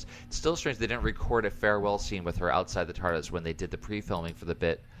where I read this. It's still strange they didn't record a farewell scene with her outside the TARDIS when they did the pre-filming for the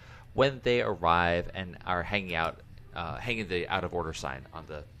bit. When they arrive and are hanging the out of order sign on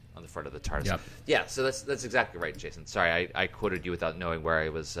the front of the TARDIS. Yep. Yeah, so that's exactly right, Jason. Sorry, I quoted you without knowing where I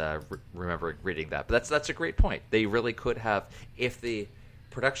was remembering reading that. But that's a great point. They really could have, if the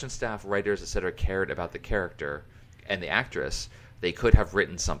production staff, writers, etc., cared about the character and the actress, they could have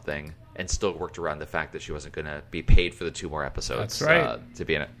written something and still worked around the fact that she wasn't going to be paid for the 2 more episodes. That's right. To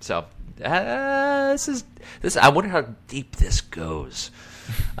be in it. So this. I wonder how deep this goes.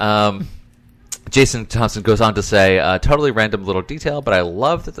 Jason Thompson goes on to say, totally random little detail, but I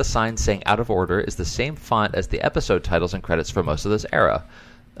love that the sign saying out of order is the same font as the episode titles and credits for most of this era.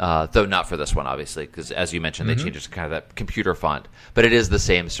 Though not for this one, obviously, because as you mentioned, they changed it to kind of that computer font. But it is the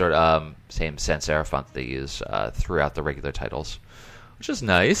same same sans serif font that they use throughout the regular titles, which is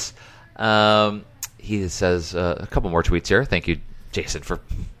nice. He says a couple more tweets here. Thank you, Jason, for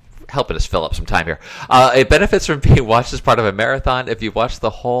helping us fill up some time here. It benefits from being watched as part of a marathon. If you watch the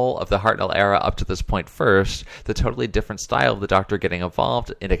whole of the Hartnell era up to this point first, the totally different style of the Doctor getting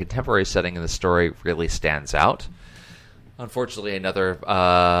involved in a contemporary setting in the story really stands out. Unfortunately, another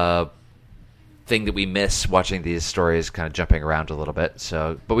thing that we miss watching these stories kind of jumping around a little bit.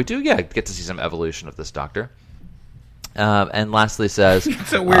 But we do, get to see some evolution of this Doctor. And lastly says... It's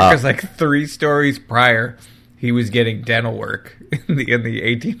so weird because 3 stories prior... He was getting dental work in the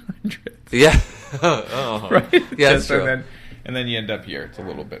 1800s. Yeah. Right? Yeah, that's true. And then you end up here. It's a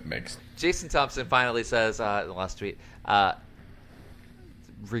little bit mixed. Jason Thompson finally says in the last tweet,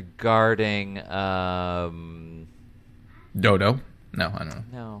 regarding... Dodo? No, I don't know.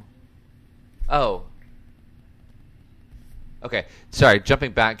 No. Oh. Okay. Sorry,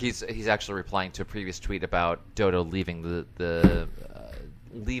 jumping back, he's actually replying to a previous tweet about Dodo leaving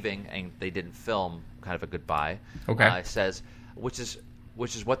leaving, and they didn't film kind of a goodbye. Okay. Says, which is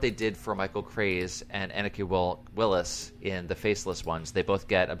what they did for Michael Craze and Annika Willis in the Faceless ones. They both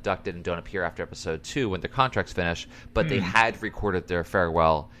get abducted and don't appear after episode 2 when their contracts finish, but they had recorded their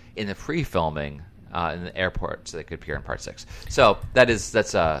farewell in the pre-filming in the airport so they could appear in part 6. So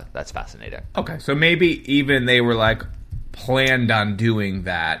that's fascinating. Okay, so maybe even they were planned on doing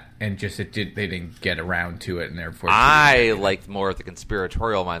that, and just they didn't get around to it, and therefore I liked more of the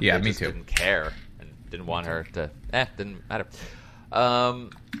conspiratorial mind. Yeah, they me just too. Didn't care and didn't want her to. Didn't matter.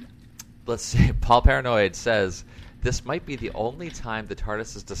 Let's see. Paul Paranoid says this might be the only time the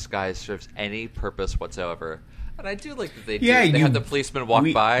TARDIS's disguise serves any purpose whatsoever. And I do like that they do. They have the policeman walk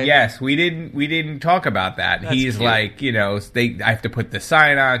by. Yes, we didn't talk about that. That's He's cute. I have to put the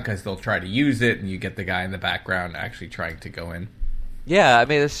sign on because they'll try to use it, and you get the guy in the background actually trying to go in. Yeah, I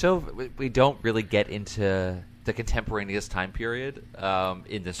mean, we don't really get into the contemporaneous time period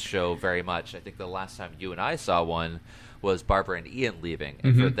in this show very much. I think the last time you and I saw one was Barbara and Ian leaving,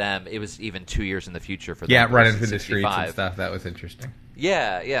 and for them, it was even 2 years in the future for them. Yeah, running through the streets and stuff. That was interesting.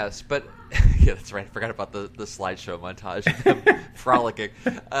 Yeah, yes, but yeah, that's right. I forgot about the slideshow montage of them frolicking.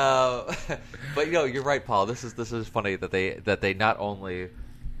 But you're right, Paul. This is funny that they not only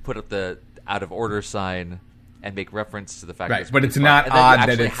put up the out of order sign and make reference to the fact that but it's not odd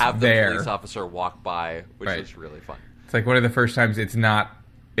that it's have there. The police officer walk by, which is really fun. It's like one of the first times it's not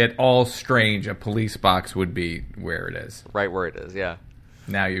at all strange a police box would be where it is. Right where it is, yeah.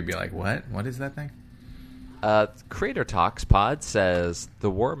 Now you'd be like, what? What is that thing? Creator Talks Pod says, The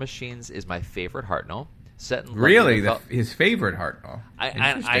War Machines is my favorite Hartnell. Set in really? His favorite Hartnell?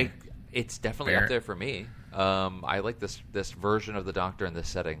 It's definitely up there for me. I like this version of the Doctor in this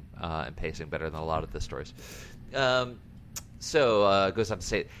setting and pacing better than a lot of the stories. So it goes on to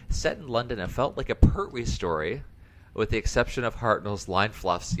say, set in London, it felt like a Pertwee story, with the exception of Hartnell's line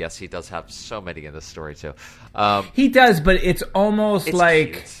fluffs. Yes, he does have so many in this story, too. He does, but it's almost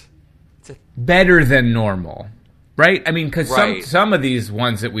better than normal. Right? I mean, because some of these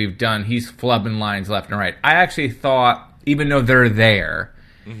ones that we've done, he's flubbing lines left and right. I actually thought, even though they're there,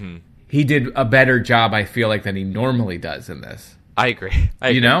 he did a better job, I feel like, than he normally does in this. I agree.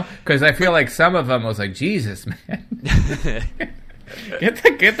 Because I feel like some of them, I was like, Jesus, man.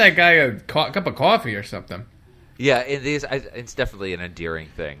 get that guy a cup of coffee or something. Yeah, it's definitely an endearing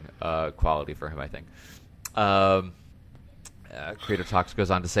thing, quality for him, I think. Creative Talks goes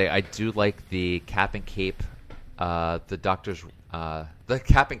on to say, I do like the cap and cape, the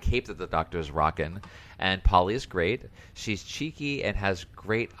cap and cape that the Doctor's rocking, and Polly is great. She's cheeky and has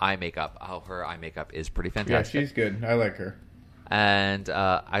great eye makeup. Oh, her eye makeup is pretty fantastic. Yeah, she's good. I like her. And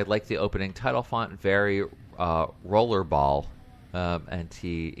I like the opening title font, very Rollerball, and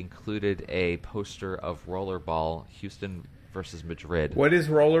he included a poster of Rollerball Houston versus Madrid. What is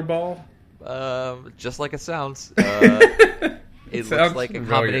Rollerball? Just like it sounds. It looks like a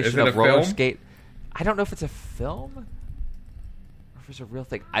combination of roller skate. I don't know if it's a film or if it's a real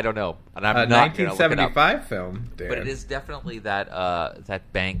thing. I don't know. And I'm not 1975 film, Dan. But it is definitely that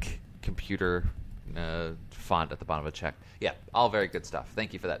bank computer font at the bottom of a check. Yeah, all very good stuff.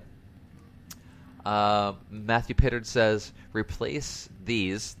 Thank you for that. Matthew Pittard says, replace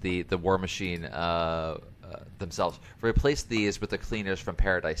these, the War Machine themselves, replace these with the cleaners from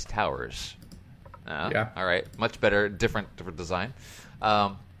Paradise Towers. Yeah. All right. Much better, different design.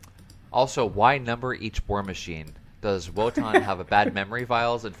 Also, why number each War Machine? Does Wotan have a bad memory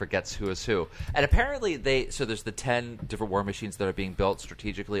files and forgets who is who? And apparently there's the 10 different War Machines that are being built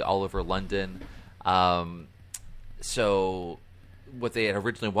strategically all over London. So what they had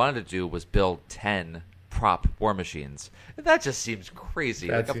originally wanted to do was build 10 prop War Machines. And that just seems crazy.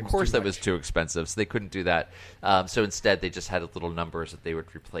 Of course that was too expensive, so they couldn't do that. So instead they just had little numbers that they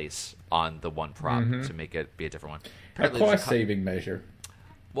would replace on the one prop to make it be a different one. Apparently a cost-saving measure.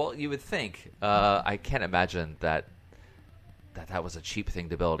 Well, you would think. I can't imagine that was a cheap thing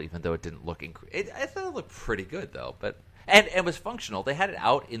to build, even though it didn't look... I thought it looked pretty good, though. And it was functional. They had it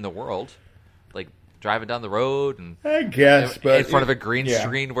out in the world, like driving down the road and I guess, but in front of a green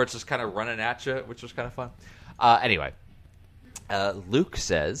screen where it's just kind of running at you, which was kind of fun. Anyway, Luke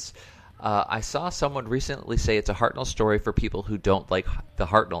says, I saw someone recently say it's a Hartnell story for people who don't like the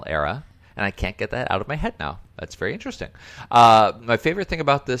Hartnell era, and I can't get that out of my head now. That's very interesting. My favorite thing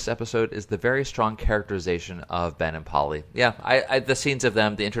about this episode is the very strong characterization of Ben and Polly. Yeah, the scenes of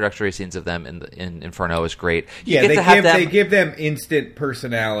them, the introductory scenes of them in Inferno is great. They give them instant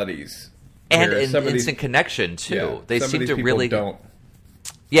personalities. And instant connection, too. Yeah, they seem to really... don't.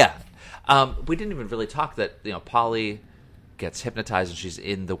 Yeah. We didn't even really talk that, Polly gets hypnotized and she's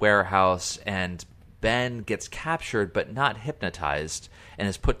in the warehouse, and Ben gets captured but not hypnotized and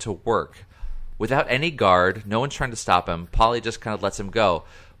is put to work. Without any guard, no one's trying to stop him. Polly just kind of lets him go.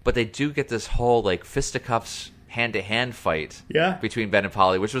 But they do get this whole, fisticuffs, hand-to-hand fight between Ben and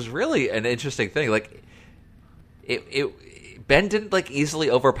Polly, which was really an interesting thing. Ben didn't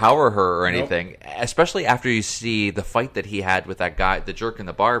easily overpower her or anything, especially after you see the fight that he had with that guy, the jerk in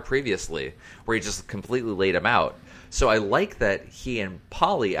the bar previously, where he just completely laid him out. So I like that he and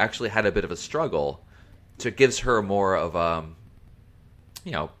Polly actually had a bit of a struggle. So it gives her more of, I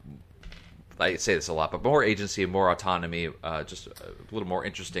say this a lot, but more agency, more autonomy, just a little more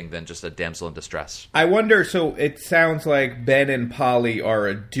interesting than just a damsel in distress. I wonder, so it sounds like Ben and Polly are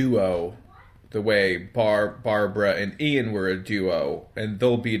a duo, the way Barbara and Ian were a duo, and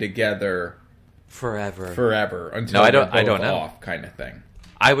they'll be together forever until I don't know. Off, kind of thing.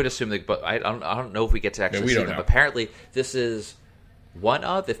 I would assume that, but I don't know if we get to actually see them. Apparently, this is one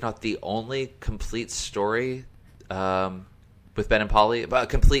of, if not the only, complete story with Ben and Polly.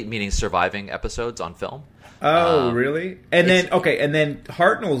 Complete meaning surviving episodes on film. Oh, really? And then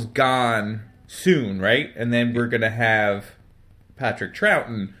Hartnell's gone soon, right? And then we're gonna have Patrick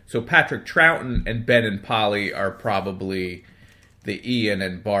Troughton. So Patrick Troughton and Ben and Polly are probably the Ian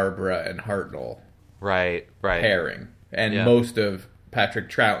and Barbara and Hartnell pairing. And most of Patrick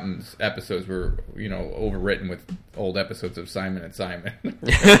Troughton's episodes were, overwritten with old episodes of Simon and Simon,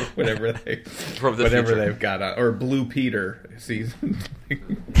 whatever they've got on, or Blue Peter season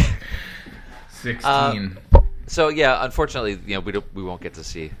 16. So yeah, unfortunately, we won't get to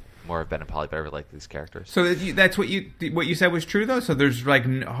see more of Ben and Polly, but I really like these characters. So that's what you said was true, though. So there's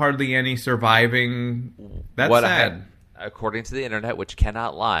hardly any surviving. That's sad. According to the internet, which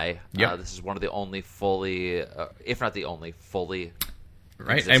cannot lie, this is one of the only fully, if not the only fully,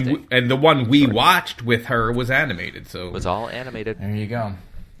 right. And the one we watched with her was animated, so it was all animated. There you go.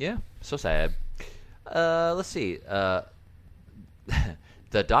 Yeah, so sad. Let's see. The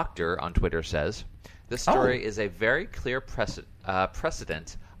Doctor on Twitter says this story is a very clear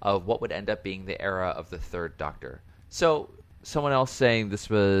precedent of what would end up being the era of the Third Doctor. So someone else saying this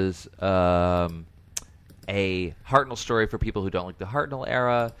was a Hartnell story for people who don't like the Hartnell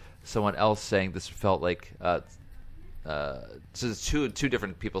era. Someone else saying this felt like so there's two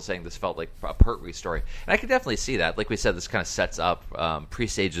different people saying this felt like a Pertwee story, and I could definitely see that. Like we said, this kind of sets up,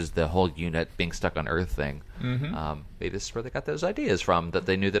 presages the whole unit being stuck on Earth thing. Mm-hmm. Maybe this is where they got those ideas from, that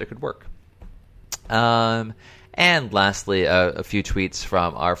they knew that it could work. And lastly, a few tweets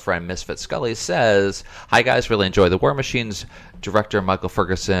from our friend Misfit Scully says, "Hi guys, really enjoy the War Machines. Director Michael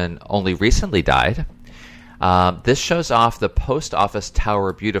Ferguson only recently died. This shows off the post office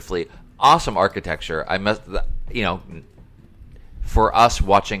tower beautifully. Awesome architecture. I must, for us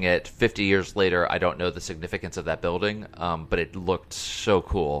watching it 50 years later, I don't know the significance of that building, but it looked so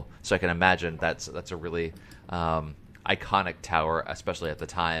cool. So I can imagine that's a really iconic tower, especially at the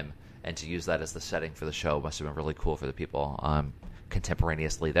time. And to use that as the setting for the show must have been really cool for the people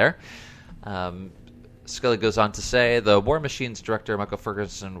contemporaneously there. Scully goes on to say, the War Machines director, Michael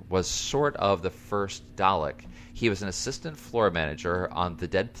Ferguson, was sort of the first Dalek. He was an assistant floor manager on The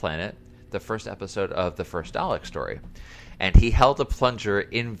Dead Planet, the first episode of the first Dalek story. And he held a plunger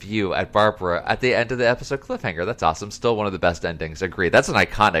in view at Barbara at the end of the episode cliffhanger. That's awesome. Still one of the best endings. Agreed. That's an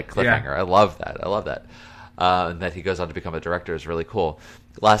iconic cliffhanger. Yeah. I love that. And that he goes on to become a director is really cool.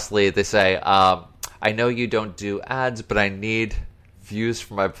 Lastly, they say, I know you don't do ads, but I need views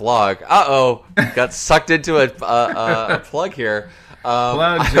for my blog. Uh-oh. Got sucked into a plug here.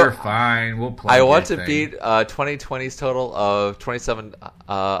 Plugs are fine. We'll plug I want to beat 2020's total of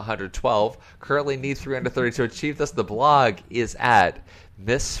 2,712. Currently need 330 to achieve this. The blog is at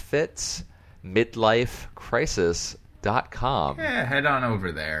misfitsmidlifecrisis.com. Yeah, head on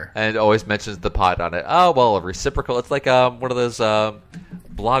over there. And it always mentions the pod on it. Oh, well, a reciprocal. It's like one of those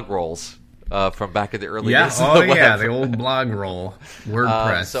blog rolls from back in the early days. The old blog roll.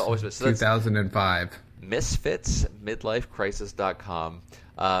 WordPress, so 2005. misfitsmidlifecrisis.com.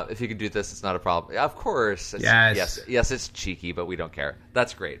 If you can do this, it's not a problem. Of course. Yes, it's cheeky, but we don't care.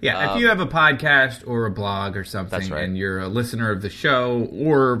 That's great. Yeah, if you have a podcast or a blog or something, and you're a listener of the show,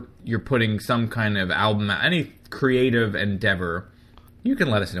 or you're putting some kind of album, any creative endeavor, you can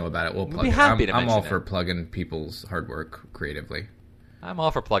let us know about it. We'll plug it. I'm all for plugging people's hard work creatively. I'm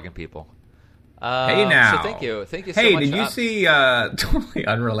all for plugging people. Hey now. So thank you so much. Hey, did you see, totally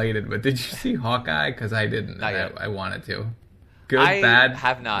unrelated, but did you see Hawkeye? Because I didn't. Not yet. I wanted to. Good, bad? I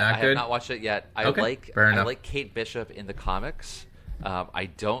have not. I have not watched it yet. I like Kate Bishop in the comics. I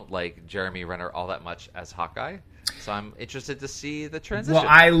don't like Jeremy Renner all that much as Hawkeye. So I'm interested to see the transition. Well,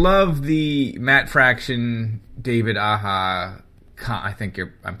 I love the Matt Fraction, David Aja, I think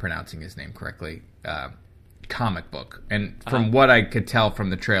I'm pronouncing his name correctly, comic book. And from what I could tell from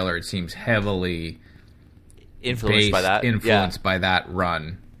the trailer, it seems heavily influenced by that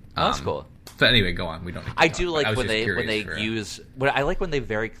run. That's cool. So anyway, go on. We don't. I do like when they use. I like when they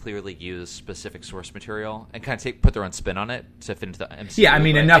very clearly use specific source material and kind of put their own spin on it to fit into the MCU. Yeah, I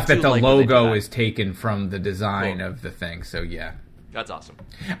mean enough that the logo is taken from the design of the thing. So yeah, that's awesome.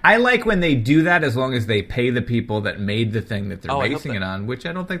 I like when they do that as long as they pay the people that made the thing that they're basing it on, which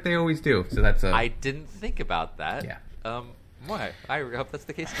I don't think they always do. So that's I didn't think about that. Yeah. Why? I hope that's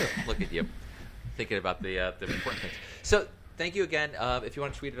the case too. Look at you, thinking about the important things. So thank you again. If you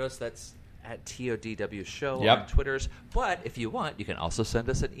want to tweet at us, that's at TODW Show on Twitters. But if you want, you can also send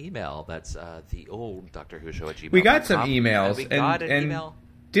us an email. That's the old Doctor Who Show at gmail.com. We got some emails. We got an email.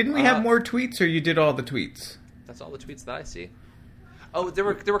 Didn't we have more tweets, or you did all the tweets? That's all the tweets that I see. Oh, there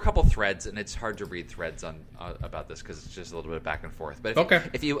were a couple threads, and it's hard to read threads on about this because it's just a little bit of back and forth. But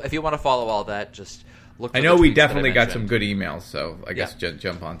if you want to follow all that, just look. I know we definitely got some good emails, so I guess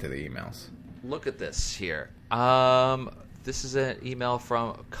jump onto the emails. Look at this here. This is an email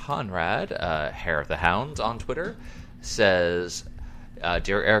from Conrad, Hair of the Hound on Twitter. Says,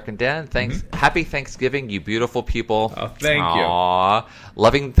 Dear Eric and Dan, happy Thanksgiving, you beautiful people. Oh, thank you.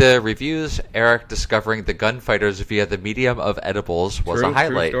 Loving the reviews. Eric discovering the gunfighters via the medium of edibles was a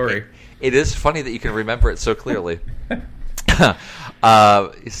highlight. True story. It is funny that you can remember it so clearly.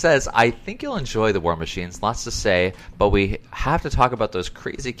 He says, I think you'll enjoy the War Machines. Lots to say, but we have to talk about those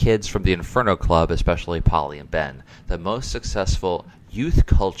crazy kids from the Inferno Club, especially Polly and Ben. The most successful youth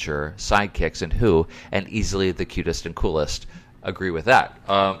culture sidekicks in Who, and easily the cutest and coolest. Agree with that.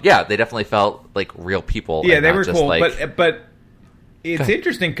 They definitely felt like real people. Yeah, they were cool, but it's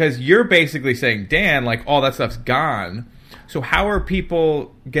interesting because you're basically saying, Dan, like, all that stuff's gone. So how are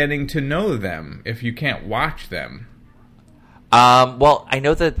people getting to know them if you can't watch them? Well, I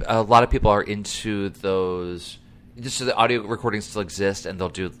know that a lot of people are into those. Just so the audio recordings still exist, and they'll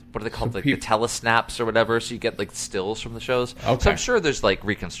do what are they called, the telesnaps or whatever. So you get like stills from the shows. Okay. So I'm sure there's like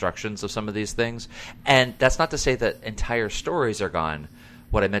reconstructions of some of these things, and that's not to say that entire stories are gone.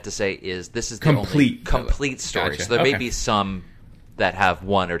 What I meant to say is this is the only complete story. Gotcha. So there may be some that have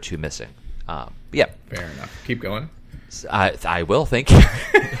one or two missing. Yeah, fair enough. Keep going. I will. Thank you.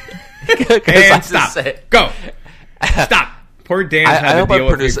 And stop. Go. Stop. Poor Dan had to deal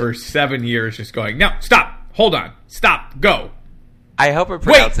with me for 7 years just going, no, stop, hold on, stop, go. I hope I'm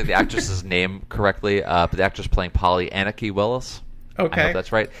pronouncing the actress's name correctly, but the actress playing Polly, Anarchy Willis. Okay. I hope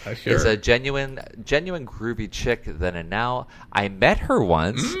that's right. Sure. Is a genuine groovy chick then and now. I met her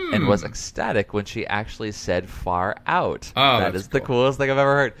once and was ecstatic when she actually said "far out." Oh, that is the coolest thing I've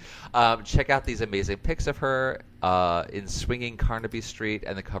ever heard. Check out these amazing pics of her in swinging Carnaby Street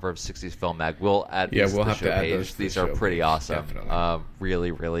and the cover of 60s Film Mag. We'll add these to the show page. These are pretty awesome.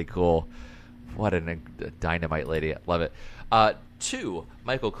 Really, really cool. What a dynamite lady. Love it. 2,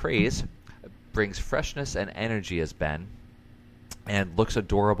 Michael Craze brings freshness and energy as Ben and looks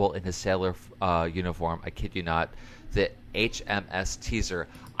adorable in his sailor uniform. I kid you not. The HMS teaser.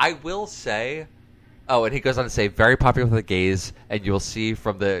 I will say... Oh, and he goes on to say, very popular with the gays, and you'll see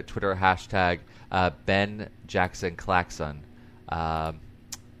from the Twitter hashtag, Ben Jackson Klaxon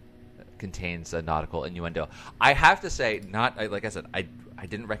contains a nautical innuendo. I have to say, like I said, I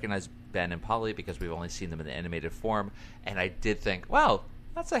didn't recognize Ben and Polly because we've only seen them in the animated form, and I did think, wow,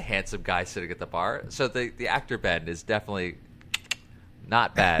 that's a handsome guy sitting at the bar. So the actor Ben is definitely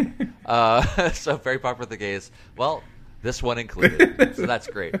not bad. So very popular with the gays. Well, this one included, so that's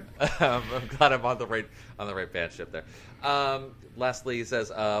great. I'm glad I'm on the right band ship there. Lastly, he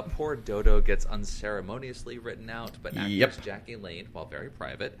says, poor Dodo gets unceremoniously written out, but actress Jackie Lane, while very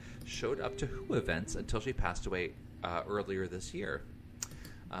private, showed up to Who events until she passed away earlier this year.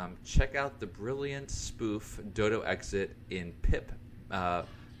 Check out the brilliant spoof Dodo exit in Pip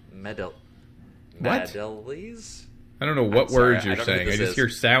Medleys. I don't know what words you're saying. I just hear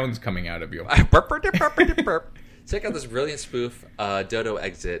sounds coming out of you. Check out this brilliant spoof, Dodo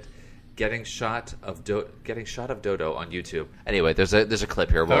exit, getting shot of Dodo on YouTube. Anyway, there's a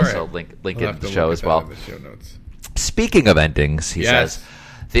clip here. We'll also link in the show as well. The show notes. Speaking of endings, he says,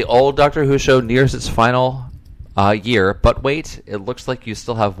 the old Doctor Who show nears its final year, but wait, it looks like you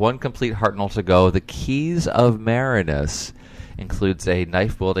still have one complete Hartnell to go. The Keys of Marinus includes a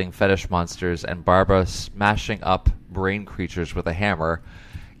knife-wielding fetish monsters and Barbara smashing up brain creatures with a hammer.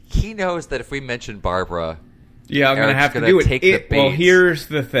 He knows that if we mention Barbara... Yeah, I'm going to have to do it. Well, here's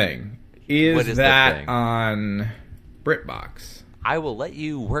the thing. Is that on BritBox? I will let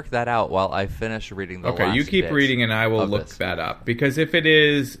you work that out while I finish reading the last Okay, you keep reading and I will look that up. Because if it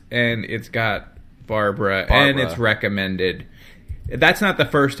is, and it's got Barbara and it's recommended, that's not the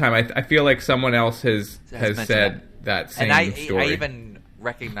first time. I feel like someone else has said that same story. I even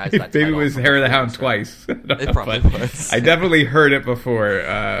recognize that Maybe it was Hair of the Hound twice. It probably was. I definitely heard it before.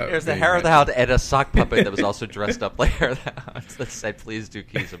 There's the Hair of the Hound and a sock puppet that was also dressed up like Hair of the Hound that said, please do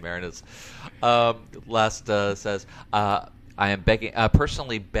Keys of Marinus. Last says, I am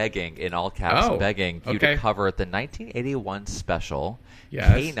personally begging, in all caps, begging you to cover the 1981 special,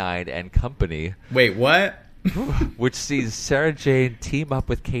 K9 and Company. Wait, what? Which sees Sarah Jane team up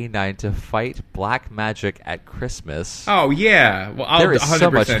with K9 to fight black magic at Christmas. Oh, yeah. Well, there is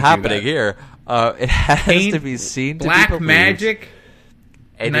so much happening here. It has to be seen to Black be believed. Magic?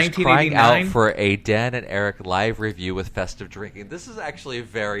 It is crying out for a Dan and Eric live review with festive drinking. This is actually a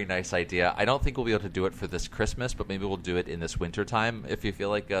very nice idea. I don't think we'll be able to do it for this Christmas, but maybe we'll do it in this winter time. If you feel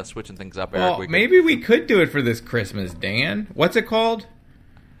like switching things up, Eric. Well, maybe we could do it for this Christmas, Dan. What's it called?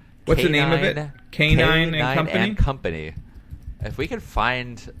 What's the name of it? K9 and Company. If we can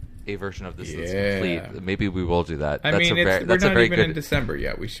find a version of this that's complete, maybe we will do that. We're not even in December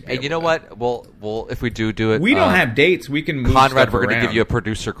yet. We should. And you know what? We'll if we do it. We don't have dates. We can move Conrad, we're going to give you a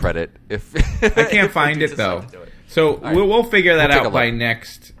producer credit. If I can't find it though, so we'll figure that out by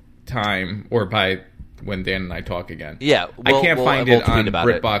next time or by when Dan and I talk again. Yeah, I can't find it on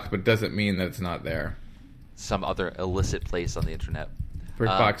BritBox, but doesn't mean that it's not there. Some other illicit place on the internet.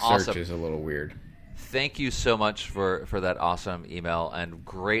 BritBox search is a little weird. Thank you so much for that awesome email and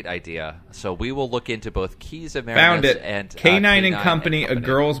great idea. So we will look into both Keys of Marinus Found it. And K9 and Company, a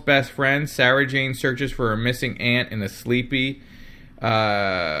girl's best friend. Sarah Jane searches for a missing aunt in a sleepy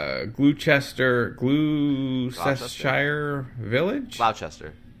Gloucestershire village.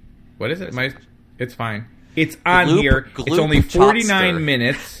 Gloucester. What is it? It's fine. It's on here. It's only 49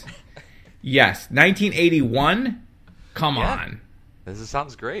 minutes. Yes, 1981. Come on. This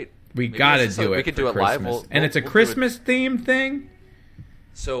sounds great. We gotta do it. We can do it live, and it's a Christmas themed thing.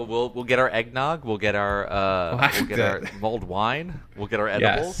 So we'll get our eggnog, we'll get our our mulled wine, we'll get our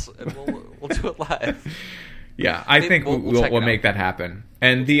edibles, and we'll do it live. Yeah, I think we'll make that happen.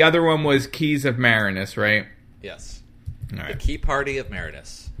 And the other one was Keys of Marinus, right? Yes. All right. The Key Party of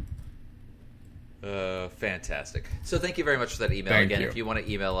Marinus. Fantastic. So thank you very much for that email. Again, if you want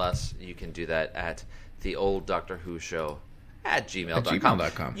to email us, you can do that at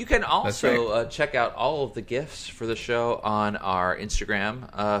theolddoctorwhoshow@gmail.com. You can also check out all of the GIFs for the show on our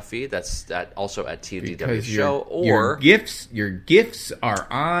Instagram feed. That's also at TODW Show. Your gifts are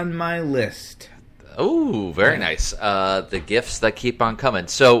on my list. Oh, very nice. The gifts that keep on coming.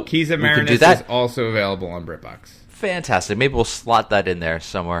 So Keys of we can Marinus do that. is also available on BritBox. Fantastic. Maybe we'll slot that in there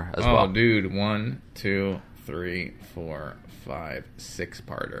somewhere as well. Oh, dude. 1, 2, 3, 4, 5,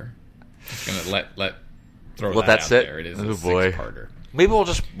 6-parter. Just gonna throw that that's out it. there. It is Oh, a boy. 6-parter. Maybe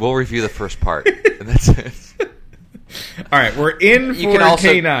we'll review the first part, and that's it. All right, we're in You for can also-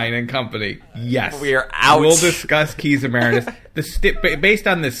 K9 and Company. Yes, We are out. We'll discuss Keys of Marinus. Based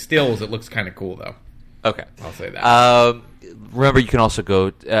on the stills, it looks kind of cool, though. Okay. I'll say that. Remember, you can also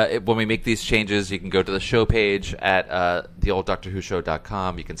go when we make these changes. You can go to the show page at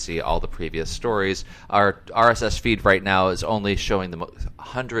theolddoctorwhoshow.com. You can see all the previous stories. Our RSS feed right now is only showing the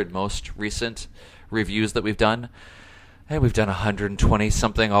 100 most recent reviews that we've done. And we've done 120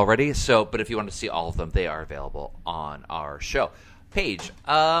 something already. So, but if you want to see all of them, they are available on our show page.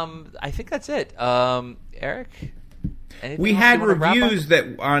 I think that's it. Eric, anything We else had you wanna wrap up? reviews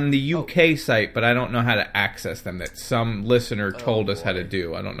that on the UK site, but I don't know how to access them. That some listener told us how to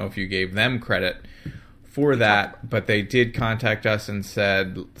do. I don't know if you gave them credit for that, but they did contact us and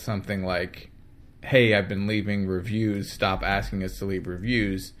said something like, "Hey, I've been leaving reviews. Stop asking us to leave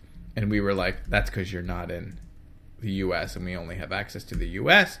reviews." And we were like, "That's because you're not in the US and we only have access to the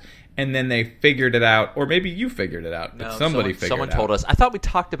US." And then they figured it out, or maybe you figured it out, but No, somebody figured someone it out. told us. I thought we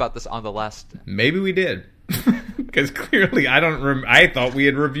talked about this on the last. Maybe we did. Because clearly I thought we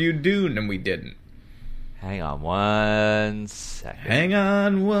had reviewed Dune and we didn't. Hang on 1 second. Hang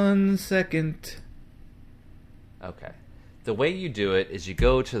on 1 second. Okay. The way you do it is you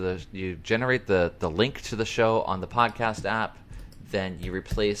generate the link to the show on the podcast app, then you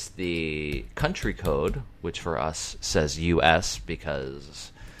replace the country code, which for us says US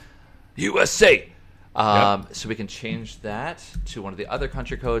because USA. So we can change that to one of the other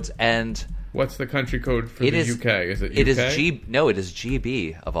country codes, and What's the country code for it the is UK? Is it UK? It is it is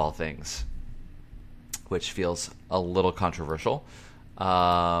GB of all things, which feels a little controversial.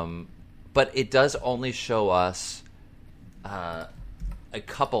 But it does only show us a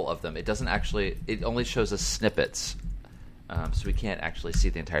couple of them. It doesn't actually. It only shows us snippets, so we can't actually see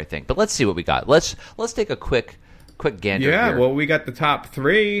the entire thing. But let's see what we got. Let's take a quick gander. Yeah, here. well, we got the top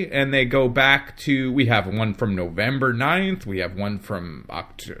 3, and they go back to... We have one from November 9th. We have one from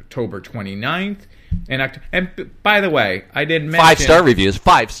October 29th. And by the way, I did mention... 5-star reviews.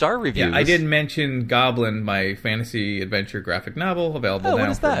 5-star reviews. Yeah, I did mention Goblin, my fantasy adventure graphic novel, available what now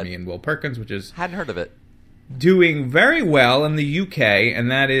is from that? me and Will Perkins, which is Hadn't heard of it. doing very well in the UK,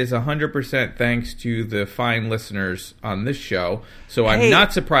 and that is 100% thanks to the fine listeners on this show. So I'm Hey.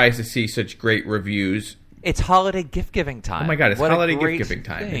 not surprised to see such great reviews. It's holiday gift giving time. Oh my god, it's What a holiday great gift giving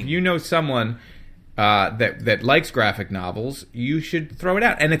time. thing. If you know someone that likes graphic novels, you should throw it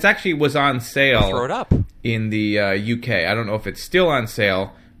out. And it actually was on sale Throw it up. in the UK. I don't know if it's still on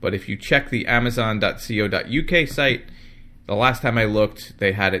sale, but if you check the Amazon.co.uk site, the last time I looked,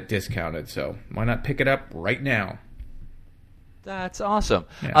 they had it discounted. So why not pick it up right now? That's awesome.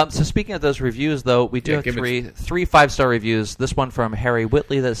 Yeah. So speaking of those reviews, though, we do Yeah, have give it- three 5-star reviews. This one from Harry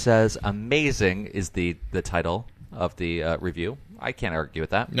Whitley that says "amazing" is the title of the review. I can't argue with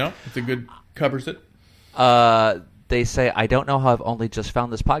that. No, it's a good covers it. They say, "I don't know how I've only just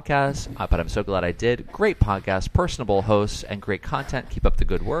found this podcast, but I'm so glad I did. Great podcast, personable hosts, and great content. Keep up the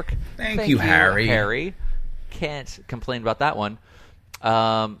good work." Thank you, Harry. Harry, can't complain about that one.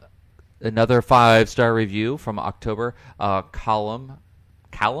 Another 5-star review from October. Callum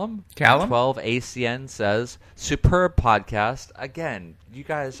 12 ACN says, "Superb podcast. Again, you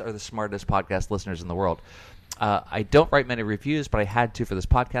guys are the smartest podcast listeners in the world. I don't write many reviews, but I had to for this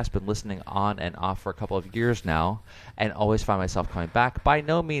podcast. Been listening on and off for a couple of years now, and always find myself coming back. By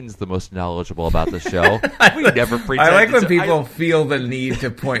no means the most knowledgeable about the show. We never pretend. I like when to- people feel the need to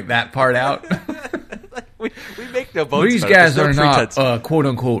point that part out. we make no bones. These about it. guys There's no are pretense. not quote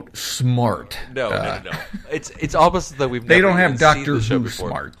unquote smart. No. It's almost as though we've They never don't have even seen Doctor the show Who before.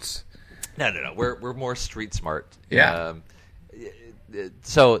 smarts. No. We're more street smart. Yeah.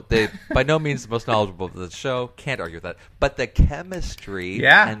 So they by no means the most knowledgeable of the show. Can't argue with that. But the chemistry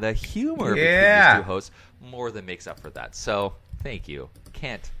and the humor between these two hosts more than makes up for that. So thank you.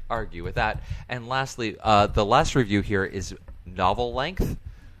 Can't argue with that. And lastly, the last review here is novel length.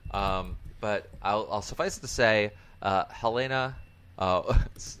 But I'll suffice it to say, Helena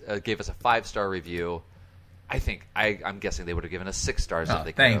gave us a 5-star review. I think I'm guessing they would have given us 6 stars. If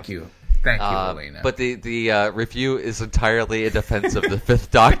they could Thank have. you. Thank you, Helena. But the review is entirely in defense of the Fifth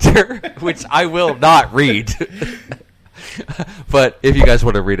Doctor, which I will not read. But if you guys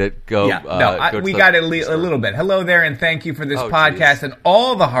want to read it, go. We got a little bit. Hello there, and thank you for this podcast and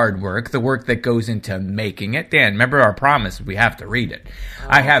all the hard work, the work that goes into making it. Dan, remember our promise, we have to read it.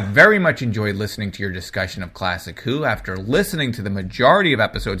 I have very much enjoyed listening to your discussion of Classic Who. After listening to the majority of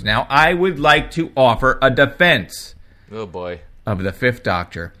episodes now, I would like to offer a defense of the Fifth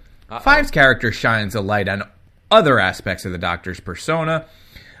Doctor. Five's character shines a light on other aspects of the Doctor's persona,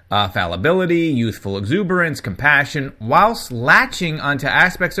 fallibility, youthful exuberance, compassion, whilst latching onto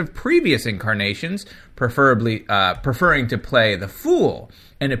aspects of previous incarnations, preferring to play the fool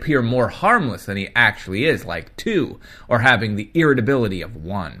and appear more harmless than he actually is, like 2, or having the irritability of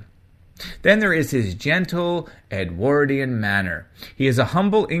 1. Then there is his gentle Edwardian manner. He is a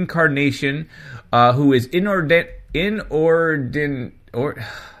humble incarnation who is inordinately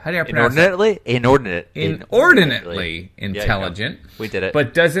intelligent. We did it.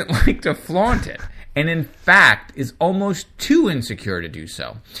 But doesn't like to flaunt it. And in fact, is almost too insecure to do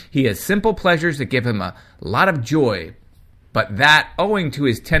so. He has simple pleasures that give him a lot of joy, but that, owing to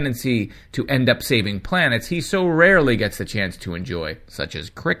his tendency to end up saving planets, he so rarely gets the chance to enjoy, such as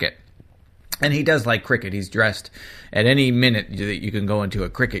cricket. And he does like cricket. He's dressed at any minute that you can go into a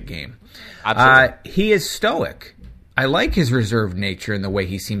cricket game. Absolutely. He is stoic. I like his reserved nature and the way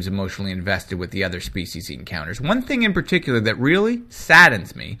he seems emotionally invested with the other species he encounters. One thing in particular that really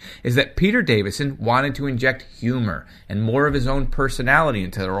saddens me is that Peter Davison wanted to inject humor and more of his own personality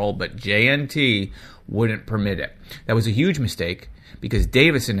into the role, but JNT wouldn't permit it. That was a huge mistake, because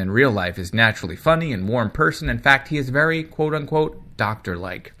Davison in real life is naturally funny and warm person. In fact, he is very, quote-unquote,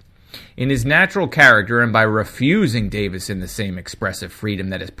 doctor-like. In his natural character, and by refusing Davison the same expressive freedom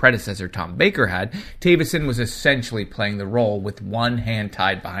that his predecessor Tom Baker had, Davison was essentially playing the role with one hand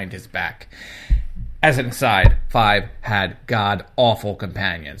tied behind his back. As an aside, 5 had god-awful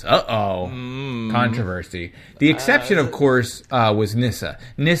companions. Controversy. The exception, of course, was Nyssa.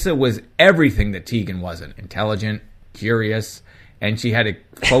 Nyssa was everything that Tegan wasn't. Intelligent, curious, and she had a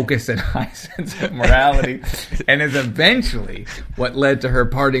focus and high sense of morality, and is eventually what led to her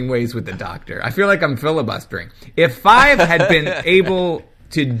parting ways with the Doctor. I feel like I'm filibustering. If 5 had been able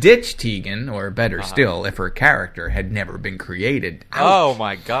to ditch Tegan, or better still, if her character had never been created, oh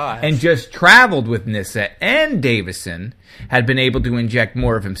my god, and just traveled with Nyssa, and Davison had been able to inject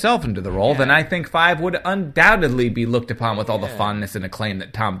more of himself into the role, then I think 5 would undoubtedly be looked upon with all the fondness and acclaim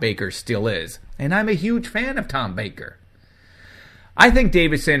that Tom Baker still is. And I'm a huge fan of Tom Baker. I think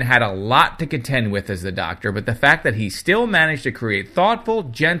Davison had a lot to contend with as the Doctor, but the fact that he still managed to create thoughtful,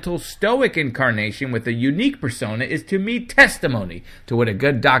 gentle, stoic incarnation with a unique persona is to me testimony to what a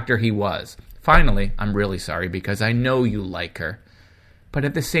good Doctor he was. Finally, I'm really sorry because I know you like her. But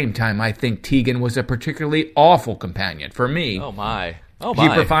at the same time, I think Tegan was a particularly awful companion. For me, Oh my. She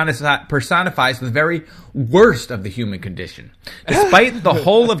personifies the very worst of the human condition. Despite the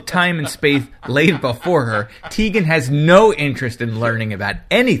whole of time and space laid before her, Tegan has no interest in learning about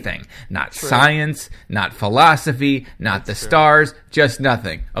anything. Not science, not philosophy, not the stars, just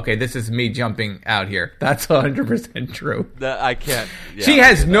nothing. Okay, this is me jumping out here. That's 100% true. I can't. Yeah, she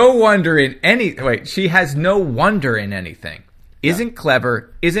has no wonder in she has no wonder in anything. Isn't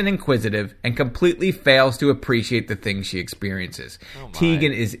clever, isn't inquisitive, and completely fails to appreciate the things she experiences.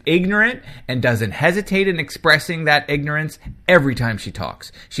 Tegan is ignorant and doesn't hesitate in expressing that ignorance every time she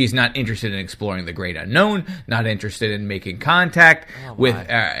talks. She's not interested in exploring the great unknown, not interested in making contact with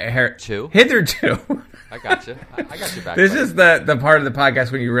her... Hitherto. I got you. I got you back. This is the part of the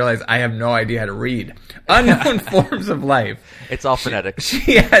podcast when you realize I have no idea how to read. Unknown forms of life. It's all phonetic.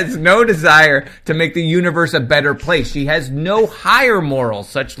 She has no desire to make the universe a better place. She has no higher morals,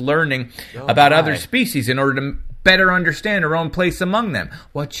 such learning about other species in order to better understand her own place among them.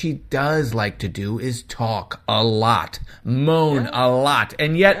 What she does like to do is talk a lot, moan a lot,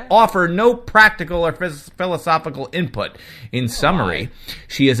 and yet offer no practical or philosophical input. In summary,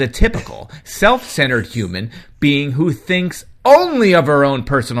 she is a typical, self-centered human being who thinks only of her own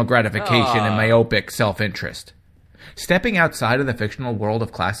personal gratification and myopic self-interest. Stepping outside of the fictional world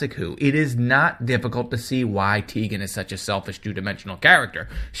of Classic Who, it is not difficult to see why Tegan is such a selfish, two-dimensional character.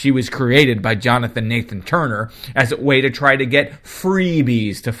 She was created by Jonathan Nathan Turner as a way to try to get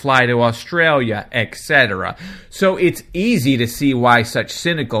freebies to fly to Australia, etc. So it's easy to see why such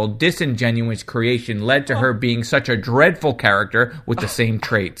cynical, disingenuous creation led to her being such a dreadful character with the same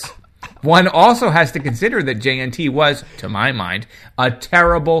traits. One also has to consider that JNT was, to my mind, a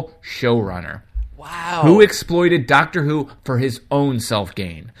terrible showrunner. Wow. Who exploited Doctor Who for his own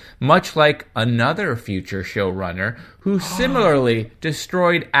self-gain, much like another future showrunner who similarly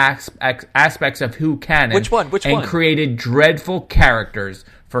destroyed aspects of Who canon Which one? and created dreadful characters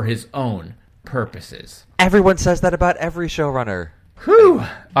for his own purposes. Everyone says that about every showrunner. Whew.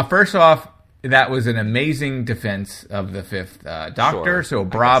 First off, that was an amazing defense of the Fifth Doctor. Sure. So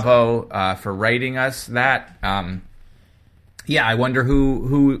bravo for writing us that. Yeah, I wonder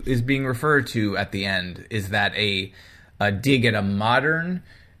who is being referred to at the end. Is that a dig at a modern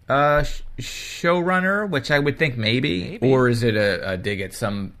showrunner, which I would think maybe, or is it a dig at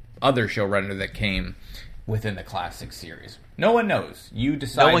some other showrunner that came within the classic series? No one knows. You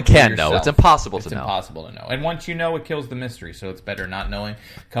decide. No one can yourself. know. It's impossible to know. It's impossible to know. And once you know, it kills the mystery. So it's better not knowing.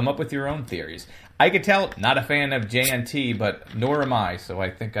 Come up with your own theories. I could tell, not a fan of JNT, but nor am I. So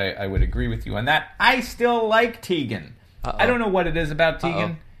I think I would agree with you on that. I still like Tegan. I don't know what it is about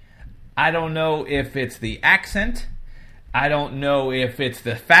Tegan. I don't know if it's the accent. I don't know if it's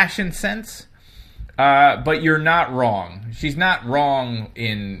the fashion sense. But you're not wrong. She's not wrong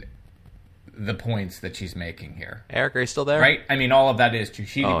in the points that she's making here. Eric, are you still there? Right? I mean, all of that is true.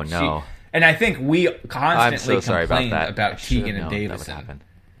 And I think we constantly complain about Tegan and Davison.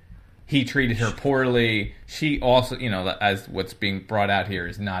 He treated her poorly. She also, as what's being brought out here,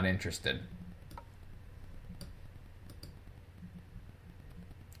 is not interested.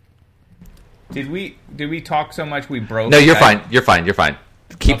 Did we talk so much we broke? No, you're fine. You're fine.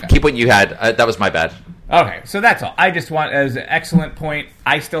 Keep what you had. That was my bad. Okay, so that's all. I just want, as an excellent point,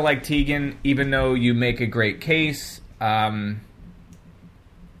 I still like Tegan, even though you make a great case. And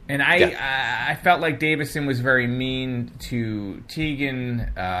I felt like Davison was very mean to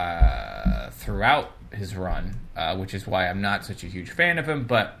Tegan throughout his run, which is why I'm not such a huge fan of him.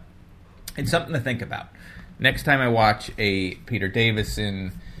 But it's something to think about. Next time I watch a Peter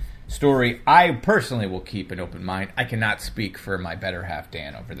Davison story, I personally will keep an open mind. I cannot speak for my better half,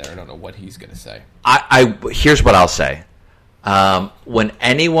 Dan, over there. I don't know what he's going to say. Here's what I'll say. When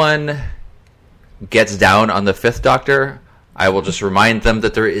anyone gets down on the Fifth Doctor, I will just remind them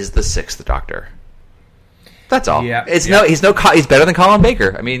that there is the Sixth Doctor. That's all. Yeah, he's better than Colin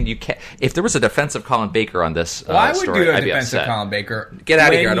Baker. I mean, you can't. If there was a defense of Colin Baker on this I would story, do a I'd be defense upset. of Colin Baker. Get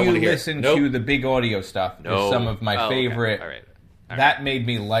out of here! I don't want to hear. Listen to the big audio stuff. No. Some of my favorite. Okay. All right. That made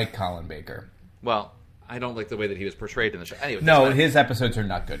me like Colin Baker. Well, I don't like the way that he was portrayed in the show. Anyway, no, his episodes are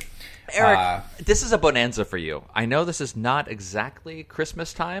not good. Eric, this is a bonanza for you. I know this is not exactly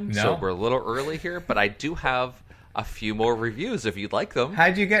Christmas time, so we're a little early here, but I do have a few more reviews if you'd like them.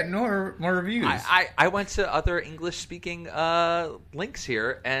 How'd you get more reviews? I went to other English-speaking links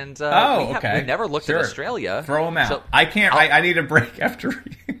here, and we never looked at Australia. Throw them out. So I can't. I need a break after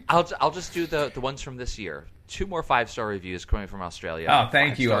reading. I'll just do the ones from this year. 2 more 5-star reviews coming from Australia. Oh,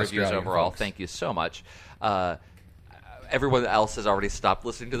 thank you, Australia. Reviews overall. Folks. Thank you so much. Everyone else has already stopped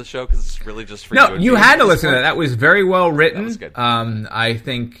listening to the show because it's really just for you. No, you had to listen to that. That was very well written. That was good. I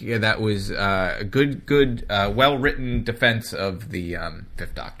think that was a good, well-written defense of the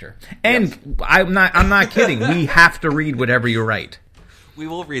Fifth Doctor. And yes. I'm not kidding. We have to read whatever you write. We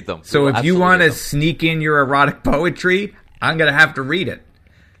will read them. So if you want to sneak in your erotic poetry, I'm going to have to read it.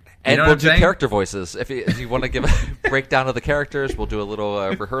 And we'll do character voices. If you want to give a breakdown of the characters, we'll do a little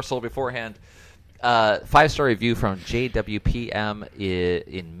rehearsal beforehand. 5-star review from JWPM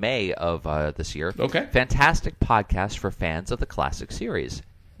in May of this year. Okay. Fantastic podcast for fans of the classic series.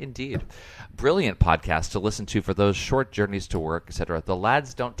 Indeed. Brilliant podcast to listen to for those short journeys to work, etc. The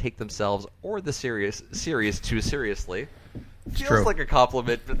lads don't take themselves or the series too seriously. Feels like a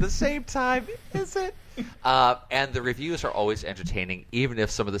compliment, but at the same time, is it? And the reviews are always entertaining, even if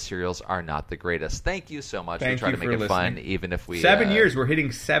some of the serials are not the greatest. Thank you so much. We try to make it fun, even if we... 7 years. We're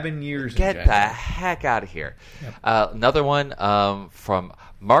hitting 7 years. Get the heck out of here. Yep. Another one from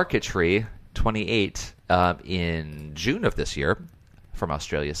Marketry 28 in June of this year from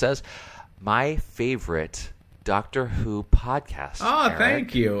Australia says, my favorite Doctor Who podcast. Oh, Eric.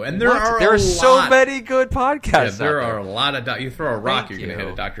 Thank you. And there are so many good podcasts. Yeah, there are a lot of. You throw a rock, you're going to hit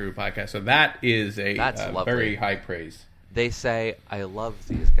a Doctor Who podcast. So that is a very high praise. They say, I love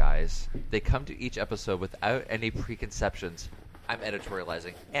these guys. They come to each episode without any preconceptions. I'm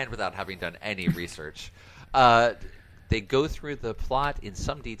editorializing, and without having done any research. They go through the plot in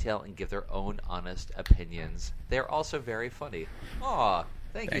some detail and give their own honest opinions. They're also very funny. Aw.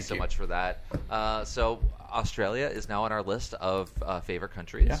 Thank you so much for that. So Australia is now on our list of favorite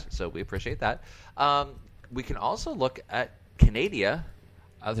countries, so we appreciate that. We can also look at Canada.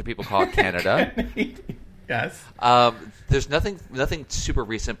 Other people call it Canada. Yes. There's nothing super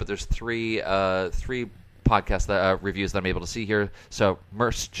recent, but there's three podcast reviews that I'm able to see here. So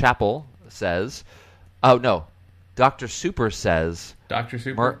Merce Chapel says, oh no, Dr. Super says, Dr.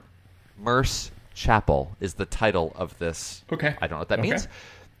 Super? Merce Chapel is the title of this. Okay. I don't know what that means.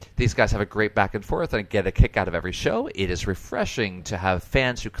 These guys have a great back and forth and get a kick out of every show. It is refreshing to have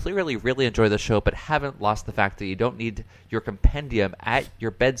fans who clearly really enjoy the show but haven't lost the fact that you don't need your compendium at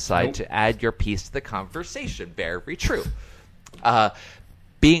your bedside to add your piece to the conversation. Very true.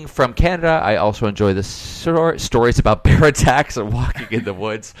 Being from Canada, I also enjoy the stories about bear attacks and walking in the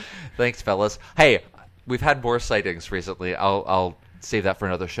woods. Thanks, fellas. Hey, we've had more sightings recently. I'll save that for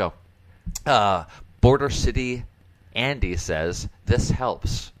another show. Border City Andy says, this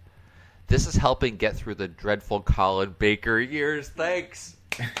helps. This is helping get through the dreadful Colin Baker years. Thanks.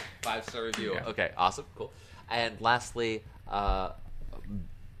 5-star review. Yeah. Okay, awesome. Cool. And lastly, I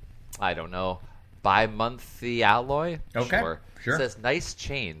don't know, Bi-Monthly Alloy? Okay, sure. Says, nice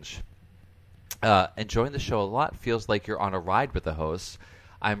change. Enjoying the show a lot. Feels like you're on a ride with the hosts.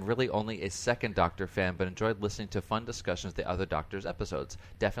 I'm really only a second Doctor fan, but enjoyed listening to fun discussions of the other Doctor's episodes.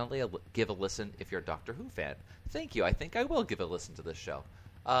 Definitely give a listen if you're a Doctor Who fan. Thank you. I think I will give a listen to this show.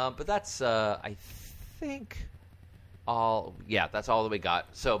 But that's, I think, all. Yeah, that's all that we got.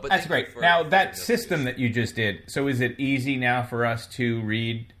 So, but that's great. Now, that system that you just did, so is it easy now for us to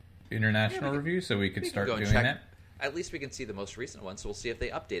read international reviews so we could start doing that? At least we can see the most recent ones, so we'll see if they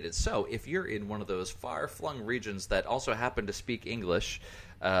updated. So if you're in one of those far-flung regions that also happen to speak English,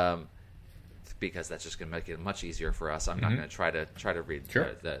 because that's just going to make it much easier for us, I'm not going to try to read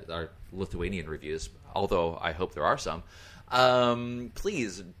our Lithuanian reviews, although I hope there are some.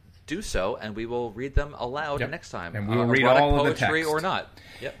 Please do so, and we will read them aloud next time. And we will read all of the text. Poetry or not.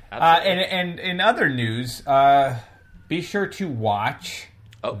 Yep, and in other news, be sure to watch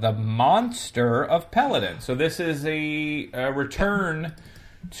The Monster of Peladon. So this is a return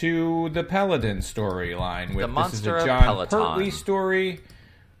to the Peladon storyline. The Monster this is a of John Peloton. Pertwee story,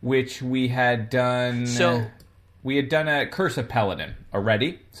 which we had done. We had done a Curse of Peladon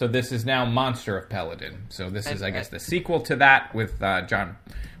already. So this is now Monster of Peladon. So this is, I guess, the sequel to that with John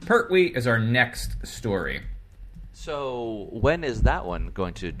Pertwee as our next story. So when is that one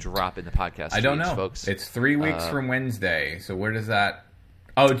going to drop in the podcast? I don't know, folks. It's 3 weeks from Wednesday. So where does that?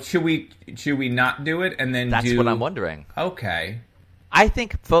 Oh, should we not do it and then That's what I'm wondering. Okay. I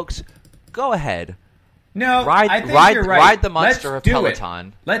think, folks, go ahead. No, ride the Monster of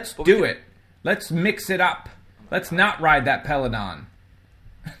Peloton. Let's do it. Let's mix it up. Let's not ride that Peloton.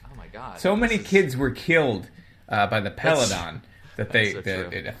 Oh my God! So many kids were killed by the Peloton that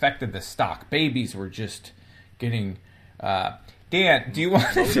it affected the stock. Babies were just getting. Dan, do you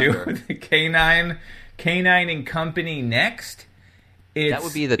want to do the Canine and Company next? That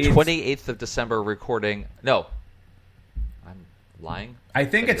would be the 28th of December recording. No, I'm lying. I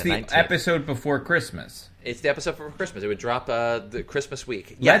think it's the 19th. Episode before Christmas. It's the episode before Christmas. It would drop the Christmas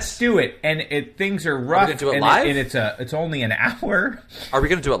week. Yes. Let's do it. And things are rough. Are we going to do it live? It's only an hour. Are we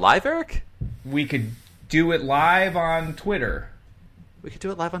going to do it live, Eric? We could do it live on Twitter. We could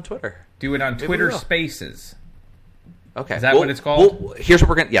do it live on Twitter. Do it on Twitter Spaces. Okay. Is that what it's called? Here's what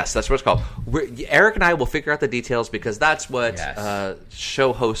we're going to... Yes, that's what it's called. Eric and I will figure out the details because that's what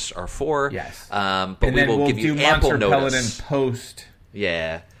show hosts are for. Yes. But we will give you ample notice. Monster Peladon post.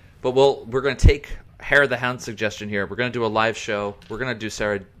 Yeah. But we're going to take Hair of the Hound suggestion here. We're going to do a live show. We're going to do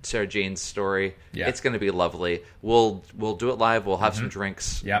Sarah Jane's story. Yeah. It's going to be lovely. We'll do it live. We'll have some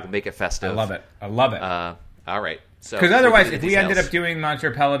drinks. Yep. We'll make it festive. I love it. All right. Because otherwise, if we ended up doing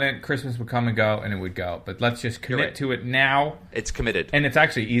Monster Peladon, Christmas would come and go, and it would go. But let's just commit to it now. It's committed, and it's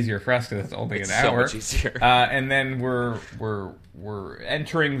actually easier for us because it's only an hour. So much easier. And then we're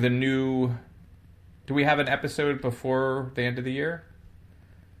entering the new. Do we have an episode before the end of the year?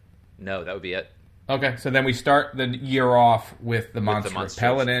 No, that would be it. Okay, so then we start the year off with the Monster of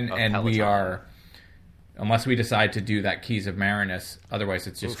Peladon, and we are, unless we decide to do that Keys of Marinus. Otherwise,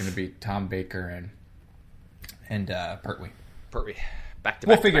 it's just going to be Tom Baker and Pertwee. Back to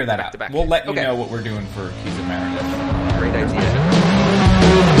back. We'll figure that out. We'll let you know what we're doing for Keys of Marinus. Great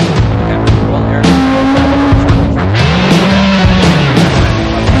idea.